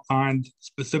 I outlined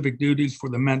specific duties for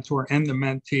the mentor and the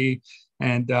mentee.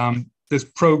 And this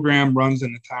program runs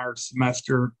an entire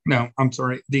semester. No, I'm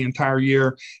sorry, the entire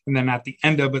year. And then at the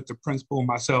end of it, the principal and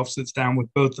myself sits down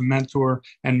with both the mentor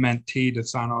and mentee to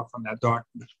sign off on that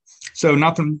document. So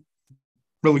nothing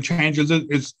really changes.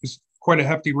 It's quite a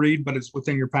hefty read, but it's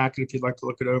within your packet if you'd like to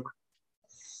look it over.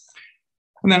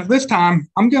 And then at this time,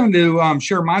 I'm going to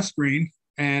share my screen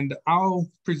and I'll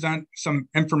present some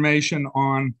information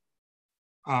on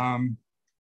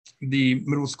the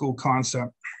middle school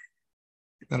concept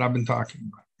that I've been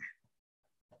talking about.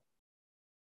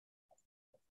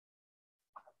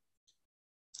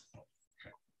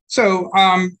 So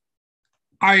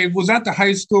I was at the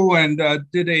high school and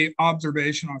did an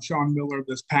observation on Sean Miller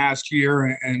this past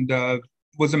year and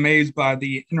was amazed by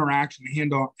the interaction,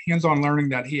 hands-on learning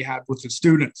that he had with the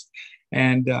students.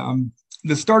 And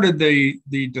the started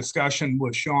the discussion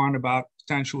with Sean about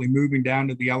potentially moving down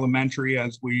to the elementary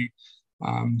as we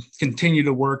continue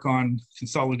to work on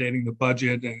consolidating the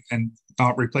budget and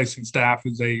not replacing staff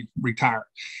as they retire.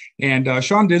 And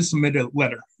Sean did submit a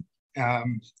letter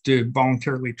to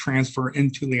voluntarily transfer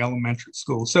into the elementary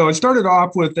school. So it started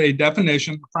off with a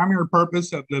definition. The primary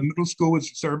purpose of the middle school is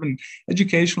to serve an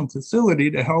educational facility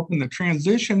to help in the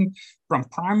transition from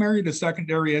primary to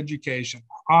secondary education,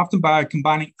 often by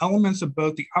combining elements of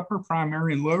both the upper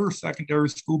primary and lower secondary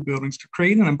school buildings to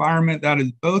create an environment that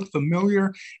is both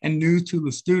familiar and new to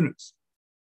the students.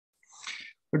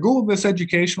 The goal of this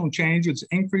educational change is to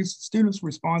increase the students'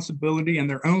 responsibility and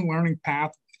their own learning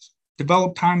pathways,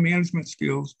 develop time management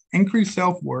skills, increase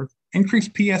self-worth, increase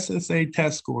PSSA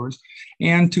test scores,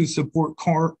 and to support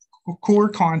core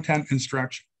content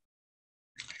instruction.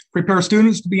 Prepare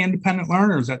students to be independent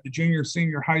learners at the junior,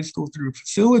 senior high school through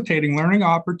facilitating learning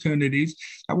opportunities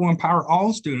that will empower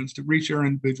all students to reach their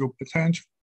individual potential.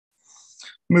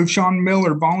 Move Sean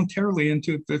Miller voluntarily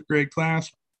into a 5th grade class.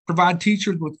 Provide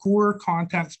teachers with core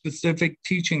content-specific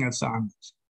teaching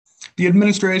assignments. The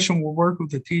administration will work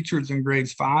with the teachers in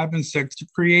grades 5 and 6 to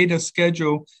create a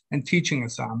schedule and teaching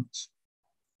assignments.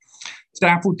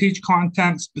 Staff will teach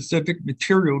content-specific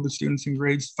material to students in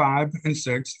grades 5 and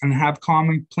 6 and have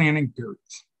common planning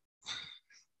periods.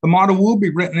 The model will be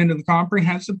written into the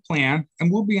comprehensive plan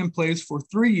and will be in place for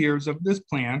 3 years of this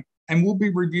plan and will be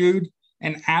reviewed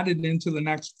and added into the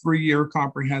next 3-year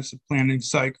comprehensive planning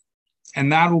cycle.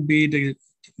 And that will be to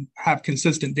have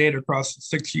consistent data across the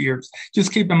 6 years.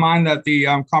 Just keep in mind that the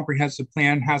comprehensive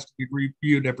plan has to be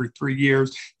reviewed every 3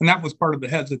 years. And that was part of the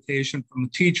hesitation from the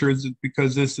teachers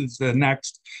because this is the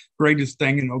next greatest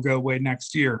thing and it'll go away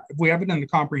next year. If we have it in the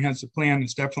comprehensive plan,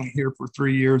 it's definitely here for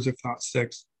 3 years, if not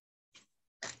 6.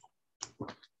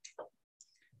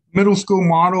 Middle school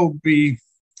model will be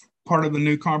part of the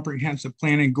new comprehensive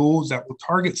planning goals that will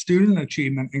target student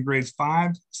achievement in grades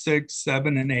 5, 6,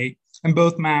 7, and 8 in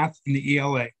both math and the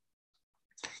ELA.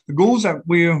 The goals that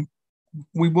we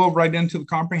will write into the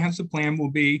comprehensive plan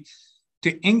will be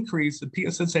to increase the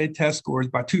PSSA test scores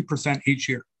by 2% each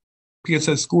year.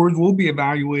 PSS scores will be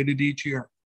evaluated each year.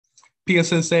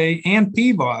 PSSA and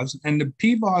PVAS, and the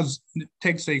PVAS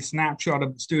takes a snapshot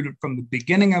of the student from the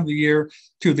beginning of the year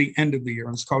to the end of the year.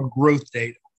 It's called growth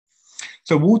data.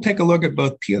 So we'll take a look at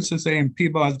both PSSA and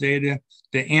PVAS data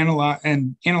to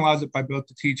analyze it by both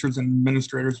the teachers and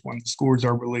administrators when the scores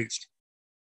are released.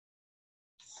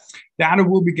 Data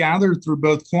will be gathered through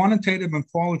both quantitative and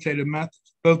qualitative methods.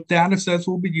 Both data sets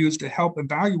will be used to help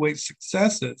evaluate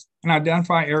successes and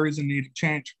identify areas in need of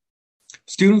change.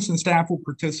 Students and staff will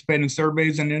participate in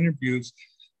surveys and interviews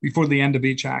before the end of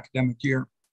each academic year.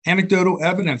 Anecdotal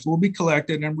evidence will be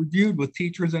collected and reviewed with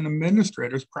teachers and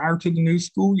administrators prior to the new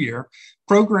school year.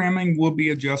 Programming will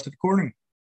be adjusted accordingly.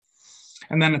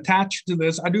 And then attached to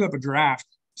this, I do have a draft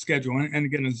schedule. And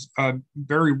again, it's a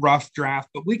very rough draft,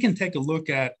 but we can take a look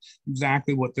at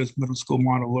exactly what this middle school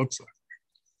model looks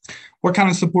like. What kind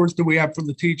of supports do we have for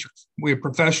the teachers? We have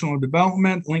professional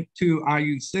development linked to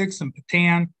IU6 and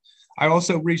Patan. I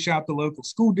also reached out to the local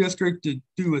school district to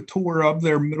do a tour of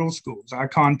their middle schools. I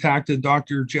contacted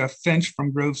Dr. Jeff Finch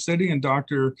from Grove City and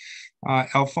Dr.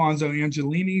 Alfonso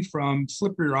Angelini from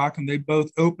Slippery Rock, and they both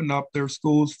opened up their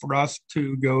schools for us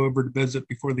to go over to visit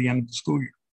before the end of the school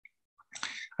year.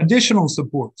 Additional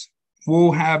supports.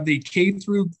 We'll have the K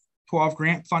through 12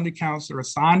 grant funded counselor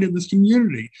assigned to this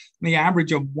community, the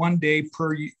average of 1 day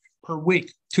per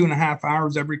week, 2.5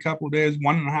 hours every couple of days,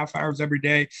 1.5 hours every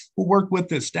day. We'll work with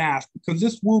the staff because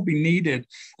this will be needed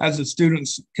as the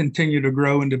students continue to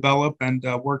grow and develop and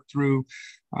work through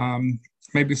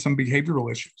maybe some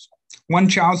behavioral issues. One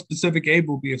child-specific aide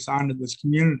will be assigned to this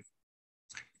community.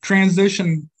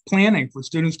 Transition planning for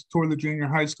students to tour the junior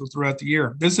high school throughout the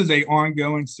year. This is an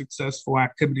ongoing successful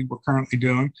activity we're currently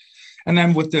doing. And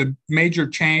then with the major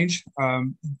change,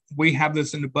 we have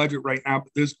this in the budget right now,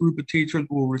 but this group of teachers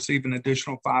will receive an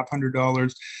additional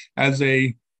 $500 as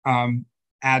a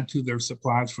add to their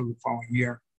supplies for the following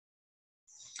year.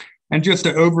 And just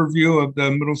an overview of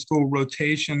the middle school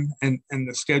rotation and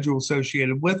the schedule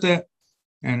associated with it,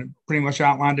 and pretty much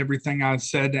outlined everything I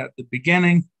said at the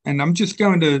beginning. And I'm just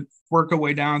going to work our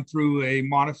way down through a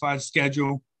modified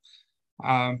schedule.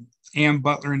 Ann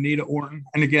Butler and Nita Orton.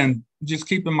 And again, just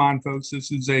keep in mind, folks, this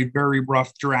is a very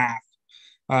rough draft.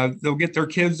 They'll get their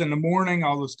kids in the morning.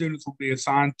 All the students will be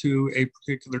assigned to a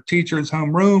particular teacher's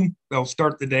homeroom. They'll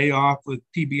start the day off with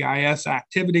PBIS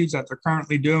activities that they're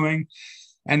currently doing.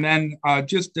 And then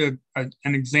just an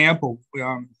example,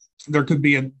 there could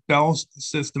be a bell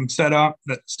system set up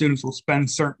that students will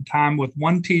spend certain time with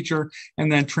one teacher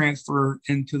and then transfer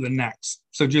into the next.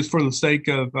 So just for the sake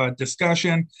of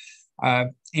discussion,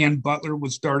 Ann Butler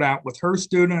would start out with her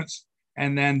students,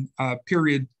 and then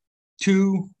period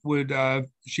 2 would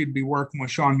she'd be working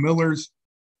with Sean Miller's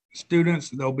students.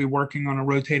 They'll be working on a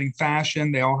rotating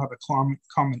fashion. They all have a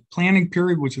common planning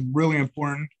period, which is really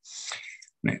important.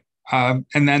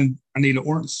 And then Anita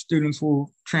Orton's students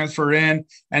will transfer in,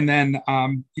 and then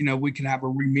we can have a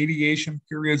remediation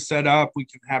period set up. We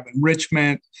can have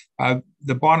enrichment.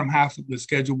 The bottom half of the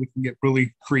schedule we can get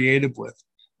really creative with.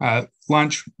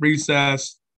 Lunch,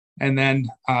 recess, and then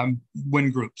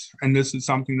win groups. And this is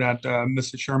something that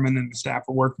Mrs. Sherman and the staff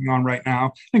are working on right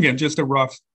now. Again, just a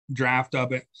rough draft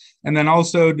of it. And then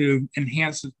also to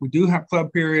enhance it, we do have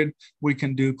club period. We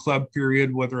can do club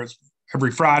period, whether it's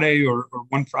every Friday or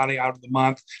one Friday out of the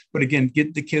month. But again,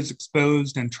 get the kids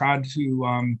exposed and try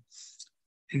to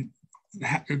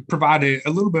provide a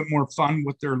little bit more fun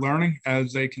with their learning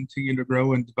as they continue to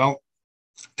grow and develop.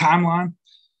 Timeline.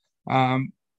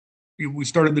 We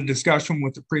started the discussion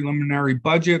with the preliminary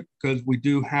budget because we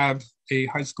do have a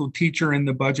high school teacher in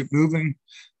the budget moving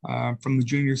from the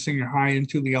junior senior high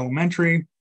into the elementary.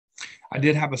 I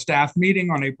did have a staff meeting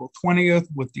on April 20th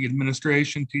with the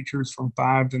administration, teachers from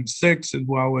 5 and 6, as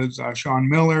well as Sean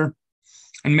Miller.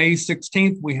 On May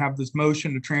 16th, we have this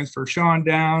motion to transfer Sean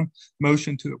down,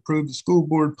 motion to approve the school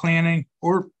board planning,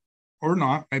 or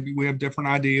not. Maybe we have different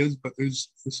ideas, but this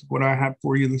is what I have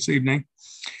for you this evening.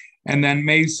 And then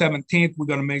May 17th, we're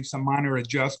going to make some minor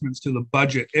adjustments to the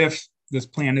budget if this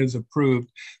plan is approved,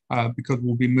 because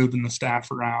we'll be moving the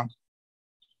staff around.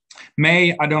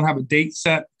 May, I don't have a date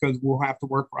set because we'll have to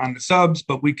work around the subs,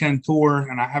 but we can tour,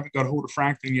 and I haven't got a hold of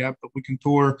Franklin yet, but we can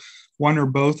tour one or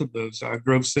both of those.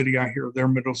 Grove City, I hear their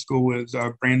middle school is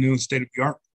brand new and state of the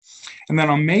art. And then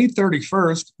on May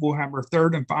 31st, we'll have our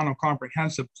third and final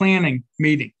comprehensive planning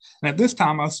meeting. And at this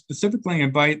time, I'll specifically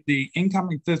invite the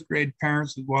incoming 5th grade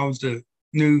parents as well as the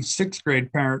new 6th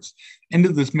grade parents into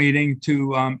this meeting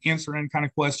to answer any kind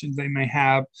of questions they may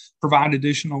have, provide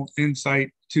additional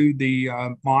insight to the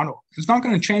model. It's not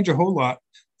going to change a whole lot,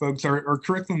 folks. Our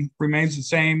curriculum remains the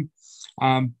same.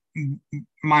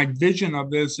 My vision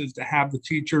of this is to have the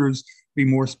teachers be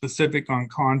more specific on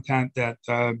content that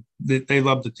they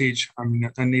love to teach. I mean,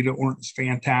 Anita Orton's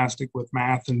fantastic with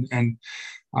math, and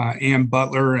Ann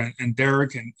Butler and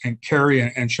Derek and Carrie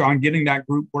and Sean, getting that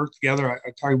group work together.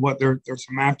 I tell you what, they're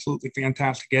some absolutely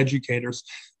fantastic educators.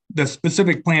 The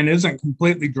specific plan isn't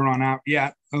completely drawn out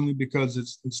yet, only because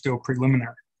it's still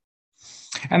preliminary.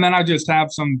 And then I just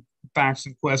have some facts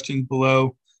and questions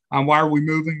below. Why are we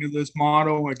moving to this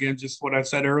model? Again, just what I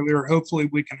said earlier. Hopefully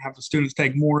we can have the students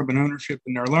take more of an ownership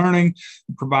in their learning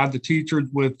and provide the teachers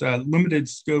with a limited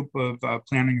scope of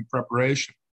planning and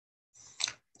preparation.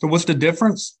 So what's the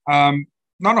difference?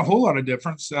 Not a whole lot of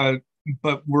difference,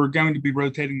 but we're going to be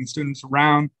rotating the students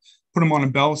around, put them on a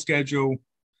bell schedule,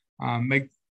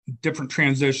 make different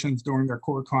transitions during their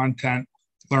core content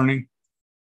learning.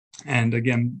 And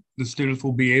again, the students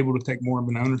will be able to take more of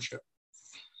an ownership.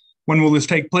 When will this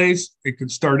take place? It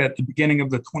could start at the beginning of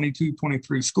the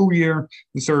 22-23 school year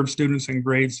and serve students in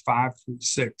grades 5 through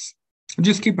 6. And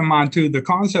just keep in mind too, the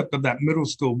concept of that middle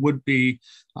school would be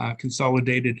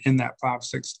consolidated in that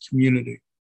 5-6 community.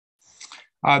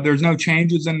 There's no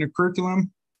changes in the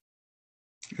curriculum.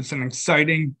 It's an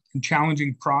exciting and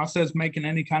challenging process making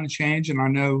any kind of change, and I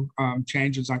know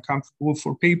change is uncomfortable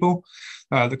for people.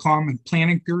 The common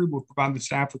planning period will provide the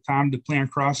staff with time to plan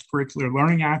cross-curricular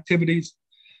learning activities,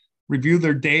 review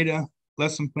their data,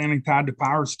 lesson planning tied to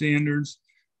power standards,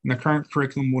 and the current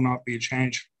curriculum will not be a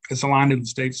change. It's aligned to the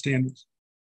state standards.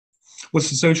 What's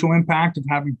the social impact of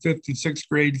having 5th and 6th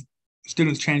grade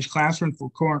students change classrooms for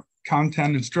core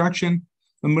content instruction?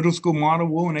 The middle school model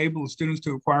will enable the students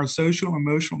to acquire social and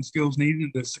emotional skills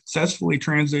needed to successfully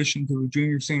transition to a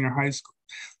junior senior high school.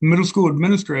 The middle school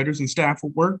administrators and staff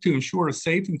will work to ensure a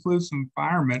safe, inclusive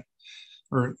environment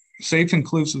or safe,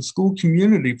 inclusive school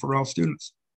community for all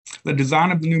students. The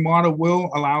design of the new model will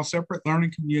allow separate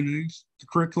learning communities. The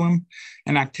curriculum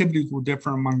and activities will differ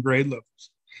among grade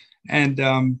levels. And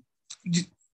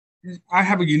I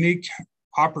have a unique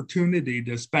opportunity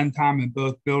to spend time in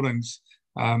both buildings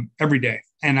every day.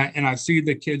 And I see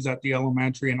the kids at the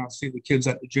elementary and I see the kids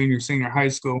at the junior senior high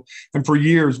school. And for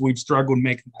years, we've struggled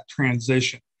making that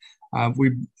transition.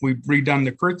 We've redone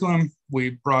the curriculum.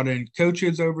 We brought in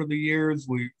coaches over the years.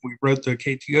 We wrote the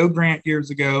KTO grant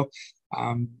years ago.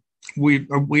 We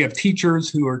have teachers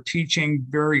who are teaching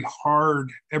very hard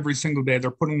every single day.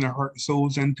 They're putting their heart and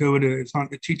souls into it. It's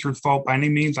not the teacher's fault by any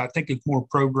means. I think it's more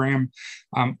program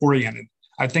oriented.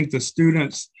 I think the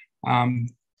students are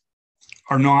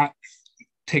not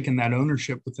taking that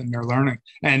ownership within their learning,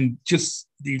 and just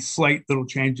these slight little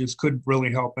changes could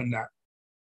really help in that.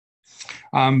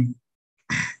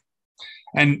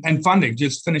 And funding,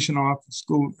 just finishing off the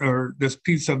school or this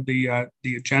piece of the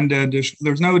agenda.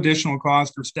 There's no additional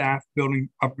cost for staff building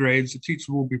upgrades. The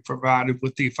teacher will be provided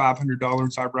with the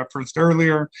 $500 I referenced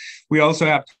earlier. We also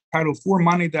have Title IV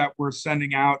money that we're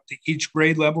sending out to each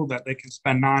grade level that they can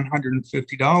spend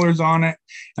 $950 on it.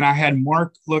 And I had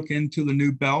Mark look into the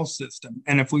new bell system.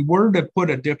 And if we were to put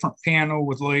a different panel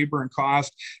with labor and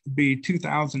cost, it'd be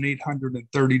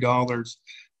 $2,830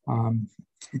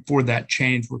 for that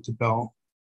change with the bell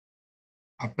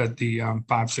up at the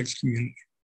 5-6 community.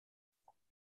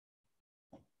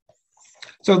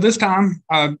 So this time,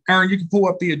 Aaron, you can pull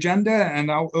up the agenda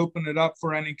and I'll open it up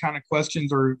for any kind of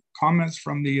questions or comments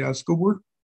from the school board.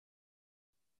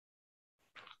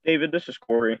 David, this is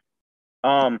Corey.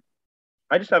 I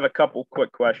just have a couple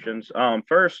quick questions.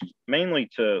 First, mainly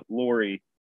to Lori,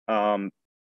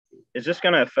 is this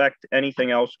going to affect anything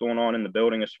else going on in the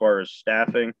building as far as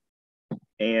staffing?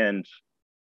 And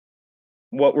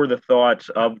what were the thoughts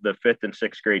of the 5th and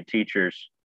 6th grade teachers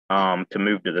to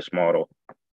move to this model?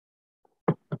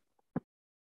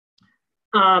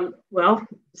 Well,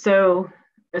 so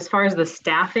as far as the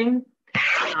staffing,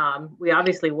 we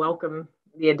obviously welcome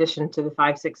the addition to the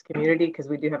 5-6 community because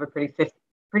we do have a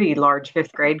pretty large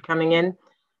 5th grade coming in.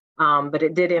 But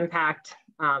it did impact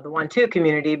the 1-2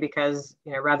 community because,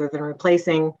 rather than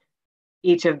replacing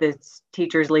each of the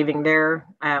teachers leaving there,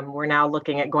 we're now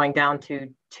looking at going down to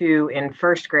 2 in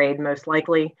 1st grade, most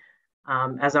likely,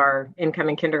 as our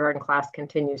incoming kindergarten class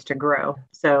continues to grow.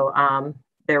 So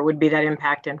there would be that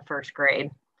impact in 1st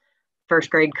grade. 1st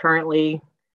grade currently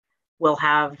will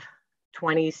have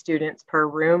 20 students per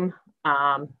room,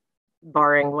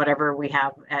 barring whatever we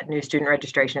have at new student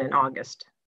registration in August.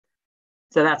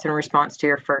 So that's in response to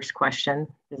your first question.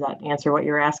 Does that answer what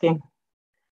you're asking?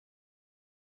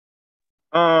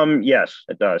 Yes,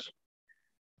 it does.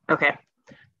 Okay.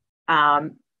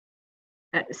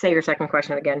 Say your second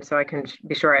question again so I can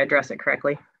be sure I address it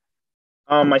correctly.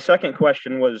 My second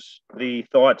question was the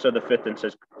thoughts of the 5th and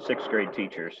 6th grade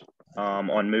teachers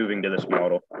on moving to this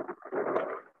model.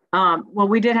 Well,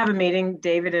 we did have a meeting,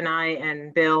 David and I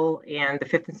and Bill and the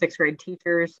 5th and 6th grade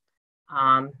teachers,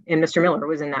 and Mr. Miller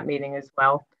was in that meeting as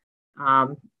well.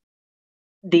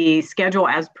 The schedule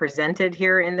as presented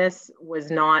here in this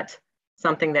was not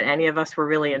something that any of us were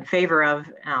really in favor of.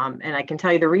 And I can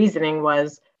tell you the reasoning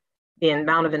was the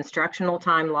amount of instructional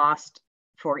time lost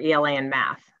for ELA and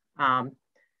math.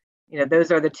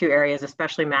 Those are the 2 areas,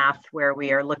 especially math, where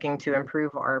we are looking to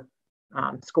improve our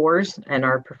scores and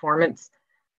our performance.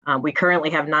 We currently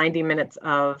have 90 minutes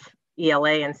of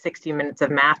ELA and 60 minutes of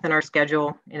math in our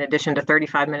schedule, in addition to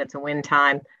 35 minutes of win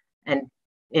time and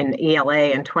in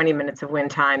ELA and 20 minutes of win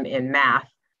time in math.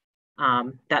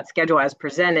 That schedule as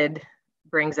presented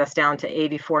brings us down to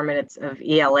 84 minutes of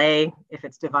ELA if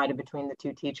it's divided between the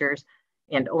 2 teachers,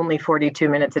 and only 42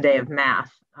 minutes a day of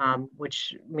math,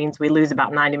 which means we lose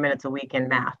about 90 minutes a week in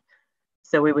math.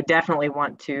 So we would definitely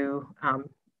want to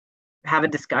have a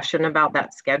discussion about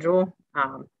that schedule.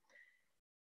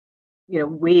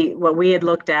 What we had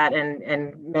looked at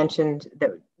and mentioned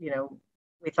that,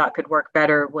 we thought could work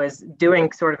better was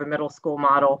doing sort of a middle school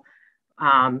model,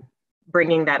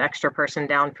 bringing that extra person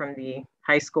down from the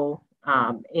high school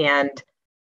and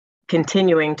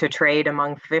continuing to trade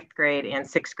among 5th grade and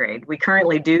 6th grade. We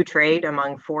currently do trade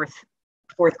among fourth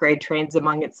grade trades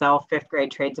among itself, 5th grade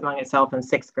trades among itself, and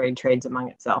 6th grade trades among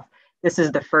itself. This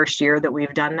is the first year that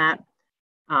we've done that.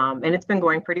 And it's been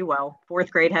going pretty well.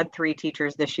 4th grade had 3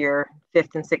 teachers this year.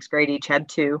 5th and 6th grade each had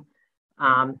 2.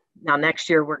 Now next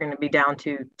year, we're going to be down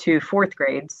to 2 4th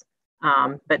grades,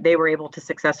 but they were able to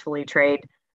successfully trade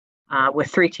with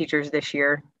 3 teachers this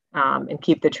year and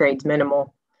keep the trades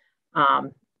minimal.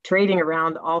 Trading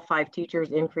around all 5 teachers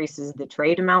increases the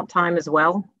trade amount time as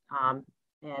well.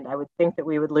 And I would think that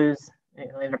we would lose,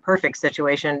 in a perfect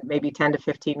situation, maybe 10 to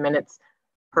 15 minutes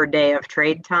per day of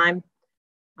trade time.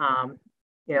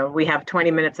 We have 20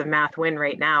 minutes of math win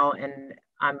right now, and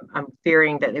I'm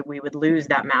fearing that we would lose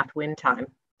that math win time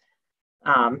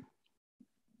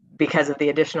because of the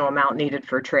additional amount needed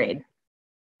for trade.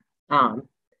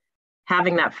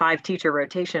 Having that 5 teacher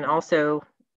rotation also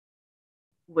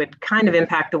would kind of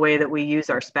impact the way that we use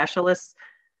our specialists,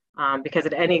 because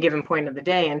at any given point of the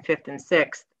day in 5th and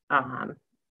 6th,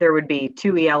 there would be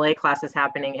 2 ELA classes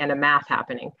happening and a math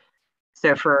happening.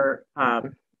 So for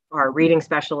our reading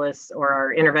specialists or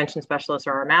our intervention specialists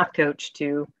or our math coach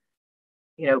to,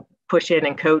 push in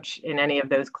and coach in any of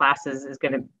those classes is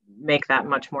going to make that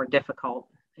much more difficult,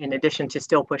 in addition to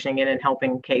still pushing in and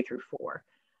helping K through 4.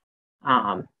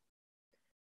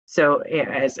 So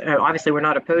as obviously we're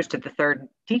not opposed to the 3rd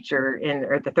teacher in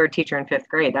 5th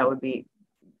grade. That would be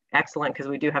excellent because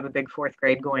we do have a big 4th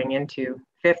grade going into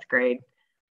 5th grade.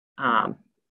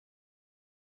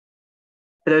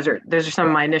 Those are some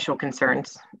of my initial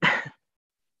concerns.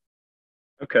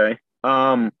 Okay.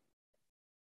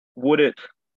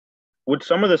 Would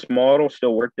some of this model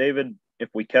still work, David, if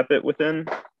we kept it within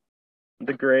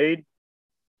the grade?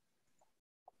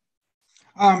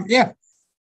 Yeah.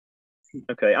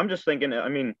 Okay. I'm just thinking,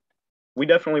 we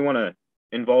definitely want to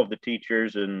involve the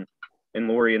teachers and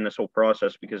Lori in this whole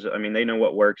process because, they know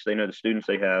what works. They know the students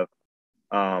they have.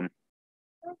 And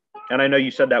I know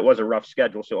you said that was a rough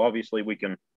schedule, so obviously we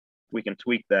can we can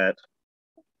tweak that.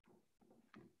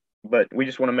 But we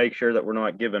just want to make sure that we're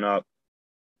not giving up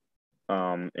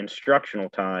instructional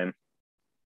time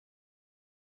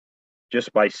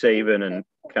just by saving and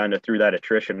kind of through that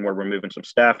attrition where we're moving some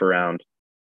staff around,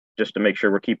 just to make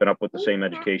sure we're keeping up with the same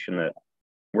education that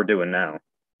we're doing now.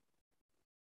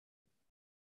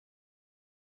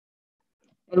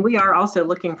 And we are also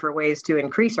looking for ways to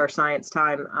increase our science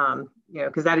time,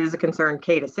 because that is a concern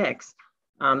K to 6,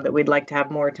 that we'd like to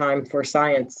have more time for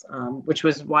science, which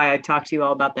was why I talked to you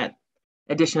all about that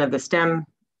addition of the STEM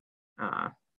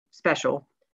special.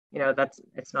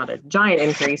 It's not a giant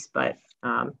increase, but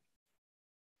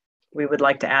we would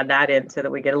like to add that in so that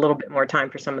we get a little bit more time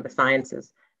for some of the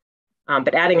sciences.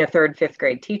 But adding a 3rd, 5th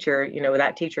grade teacher,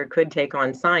 that teacher could take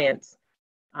on science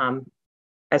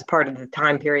as part of the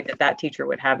time period that teacher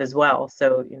would have as well.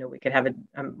 So, we could have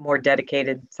a more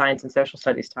dedicated science and social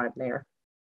studies time there.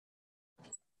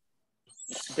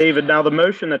 David, now the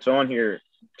motion that's on here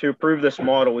to approve this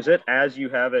model, is it as you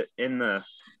have it in the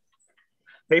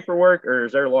paperwork, or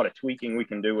is there a lot of tweaking we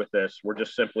can do with this? We're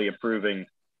just simply approving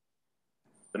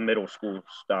the middle school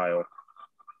style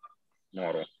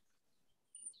model.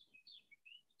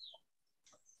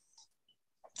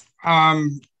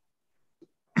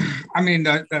 I mean,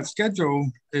 that schedule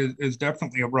is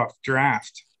definitely a rough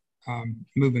draft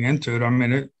moving into it. I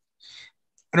mean,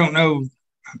 I don't know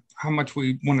how much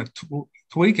we want to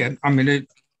tweak it.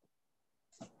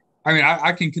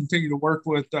 I can continue to work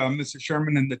with Mr.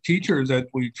 Sherman and the teachers that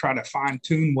we try to fine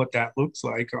tune what that looks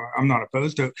like. I'm not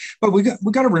opposed to it, but we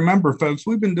got to remember, folks,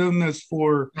 we've been doing this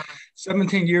for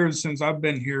 17 years since I've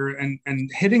been here, and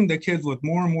hitting the kids with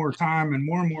more and more time and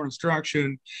more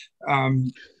instruction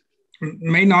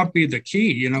may not be the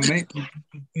key.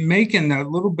 Making a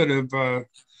little bit of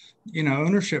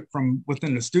ownership from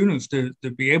within the students to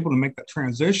be able to make that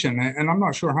transition. And I'm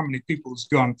not sure how many people has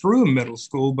gone through middle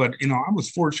school, but, I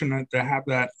was fortunate to have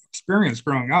that experience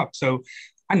growing up. So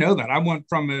I know that I went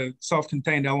from a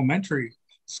self-contained elementary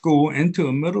school into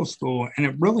a middle school, and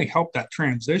it really helped that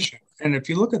transition. And if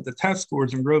you look at the test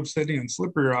scores in Grove City and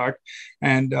Slippery Rock,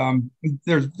 and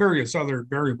there's various other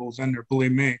variables in there,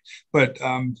 believe me, but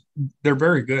they're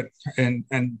very good.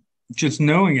 And just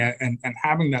knowing it and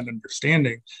having that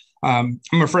understanding, I'm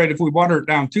afraid if we water it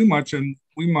down too much, and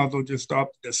we might as well just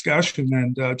stop the discussion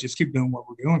and just keep doing what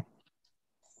we're doing.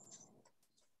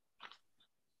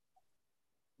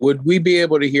 Would we be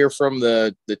able to hear from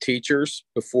the teachers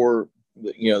before,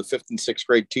 the 5th and 6th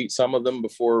grade some of them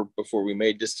before we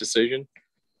made this decision?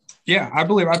 Yeah, I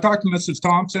believe I talked to Mrs.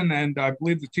 Thompson, and I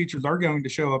believe the teachers are going to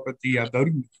show up at the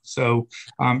voting meeting. So,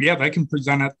 they can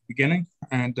present at the beginning.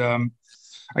 And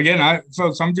again,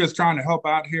 folks, I'm just trying to help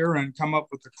out here and come up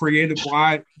with a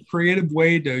creative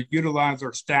way to utilize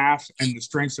our staff and the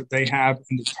strengths that they have,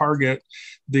 and to target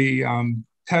the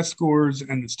test scores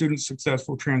and the student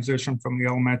successful transition from the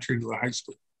elementary to the high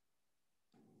school.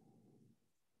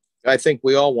 I think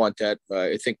we all want that.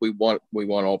 I think we want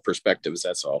all perspectives.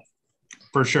 That's all.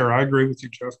 For sure. I agree with you,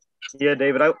 Jeff. Yeah,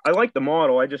 David, I like the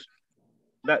model. I just,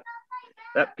 that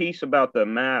piece about the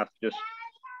math,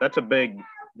 that's a big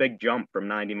jump from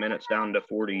 90 minutes down to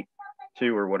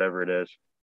 42 or whatever it is.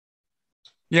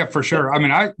 Yeah, for sure.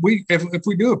 If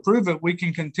we do approve it, we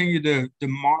can continue to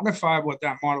modify what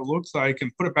that model looks like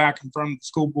and put it back in front of the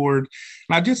school board.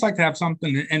 And I'd just like to have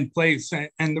something in place.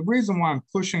 And the reason why I'm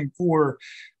pushing for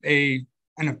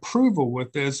an approval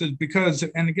with this is because,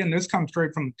 and again, this comes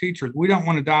straight from the teachers, we don't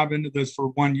want to dive into this for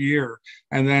 1 year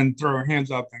and then throw our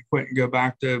hands up and quit and go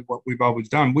back to what we've always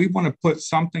done. We want to put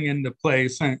something into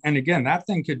place. And again, that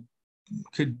thing could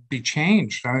be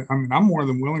changed. I'm more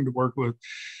than willing to work with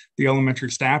the elementary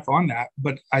staff on that,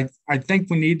 but I think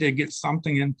we need to get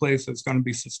something in place that's going to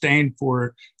be sustained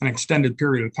for an extended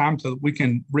period of time so that we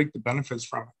can reap the benefits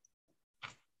from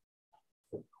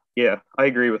it. Yeah, I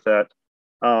agree with that.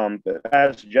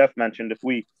 As Jeff mentioned, if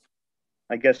we,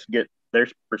 I guess, get their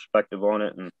perspective on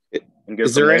it and go,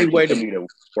 is there any way to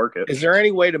work it? Is there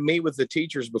any way to meet with the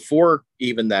teachers before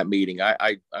even that meeting?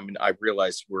 I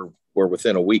realize we're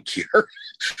within a week here,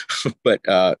 but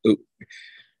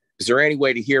is there any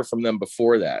way to hear from them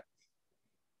before that?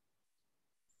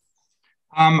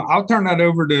 I'll turn that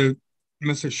over to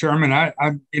Mrs. Sherman. I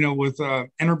with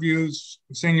interviews,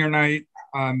 senior night,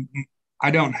 I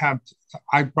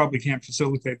probably can't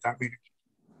facilitate that meeting.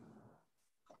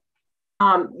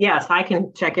 Yes, I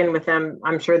can check in with them.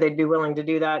 I'm sure they'd be willing to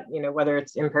do that, whether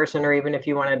it's in person or even if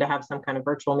you wanted to have some kind of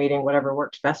virtual meeting, whatever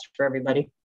works best for everybody.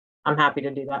 I'm happy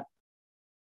to do that.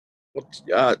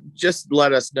 Just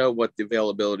let us know what the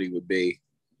availability would be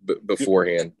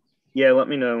beforehand. Yeah, let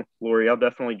me know, Lori. I'll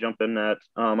definitely jump in that.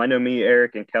 I know me,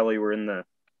 Eric, and Kelly were in the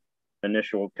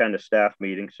initial kind of staff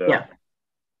meeting. So yeah,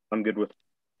 I'm good with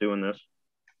doing this.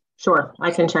 sure.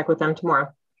 I can check with them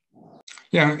tomorrow.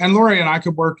 Yeah, and Lori and I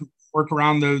could work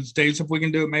around those days if we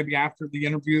can do it maybe after the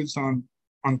interviews on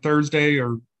Thursday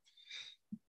or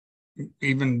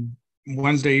even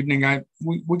Wednesday evening.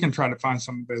 We can try to find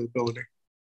some availability.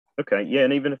 Okay, yeah,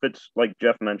 and even if it's like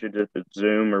Jeff mentioned, if it's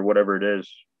Zoom or whatever it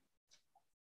is,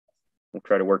 we'll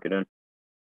try to work it in.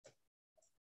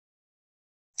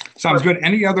 Sounds good.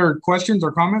 Any other questions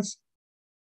or comments?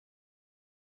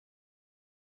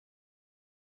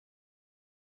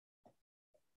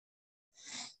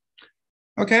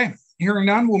 Okay, hearing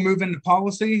none, we'll move into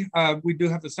policy. We do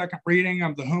have the second reading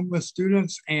of the homeless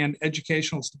students and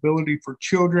educational stability for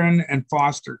children and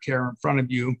foster care in front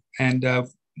of you. And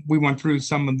we went through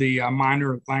some of the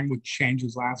minor language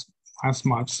changes last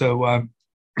month. So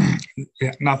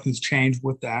yeah, nothing's changed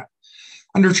with that.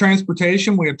 Under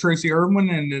transportation, we have Tracy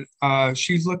Irwin, and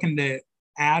she's looking to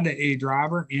add a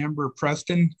driver, Amber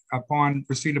Preston. Upon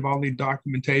receipt of all the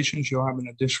documentation, she'll have an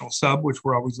additional sub, which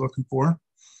we're always looking for.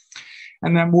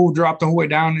 And then we'll drop the whole way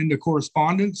down into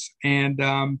correspondence. And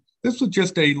this was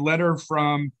just a letter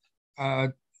from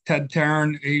Ted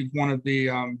Tarrant. He's one of the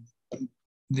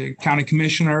county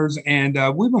commissioners. And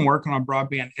we've been working on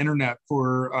broadband internet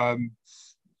for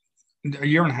a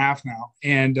year and a half now.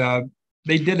 And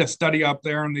they did a study up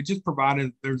there, and they just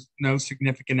provided there's no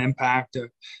significant impact, a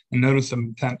notice of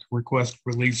intent to request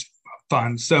release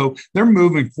funds. So they're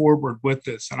moving forward with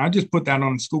this. And I just put that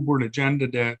on the school board agenda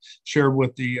to share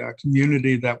with the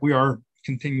community that we are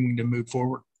continuing to move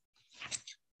forward.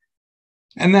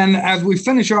 And then as we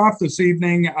finish off this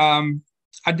evening,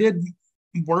 I did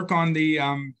work on the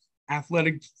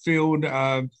athletic field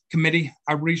committee.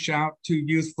 I reached out to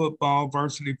youth football,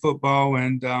 varsity football,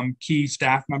 and key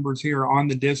staff members here on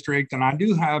the district. And I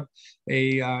do have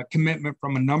a commitment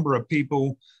from a number of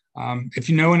people. If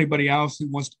you know anybody else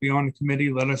who wants to be on the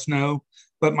committee, let us know.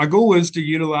 But my goal is to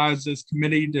utilize this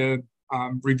committee to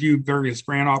review various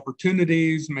grant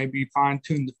opportunities, maybe fine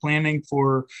tune the planning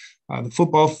for the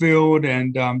football field,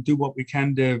 and do what we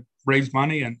can to raise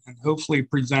money and hopefully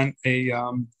present a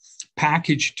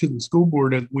package to the school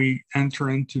board as we enter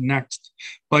into next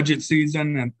budget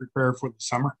season and prepare for the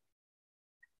summer.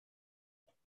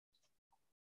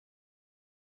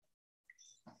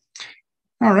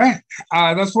 All right,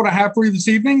 that's what I have for you this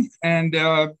evening. And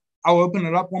I'll open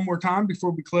it up one more time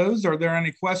before we close. Are there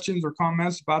any questions or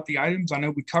comments about the items? I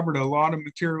know we covered a lot of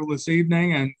material this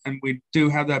evening, and we do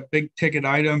have that big ticket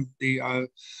item, the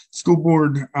school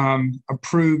board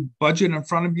approved budget in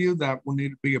front of you that will need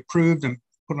to be approved and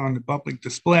put on the public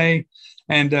display.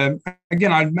 And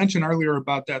again, I mentioned earlier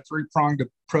about that three-pronged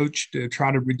approach to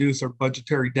try to reduce our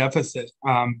budgetary deficit.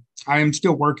 I am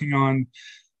still working on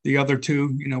the other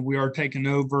two. You know, we are taking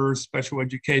over special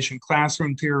education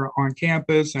classrooms here on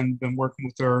campus and been working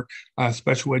with our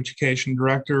special education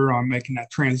director on making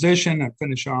that transition and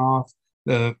finishing off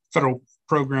the federal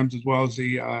programs as well as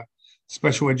the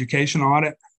special education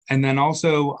audit. And then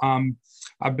also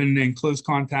I've been in close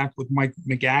contact with Mike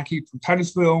McGackey from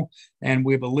Titusville, and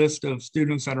we have a list of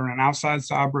students that are in outside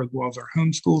cyber as well as our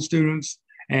homeschool students.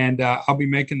 And I'll be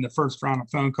making the first round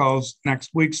of phone calls next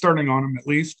week, starting on them at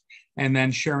least, and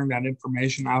then sharing that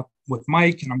information out with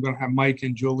Mike. And I'm going to have Mike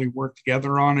and Julie work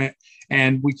together on it.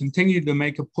 And we continue to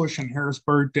make a push in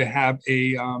Harrisburg to have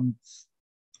a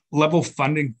level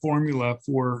funding formula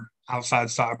for outside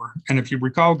cyber. And if you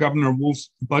recall, Governor Wolf's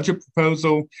budget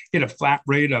proposal hit a flat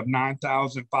rate of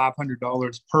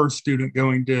 $9,500 per student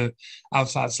going to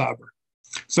outside cyber.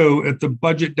 So if the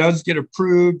budget does get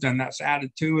approved and that's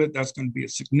added to it, that's going to be a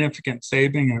significant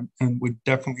saving, and we'd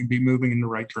definitely be moving in the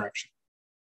right direction.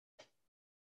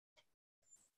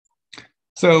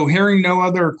 So hearing no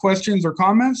other questions or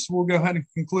comments, we'll go ahead and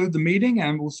conclude the meeting,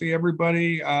 and we'll see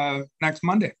everybody next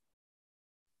Monday.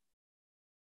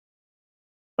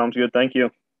 Sounds good. Thank you.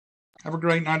 Have a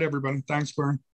great night, everybody. Thanks, Vern.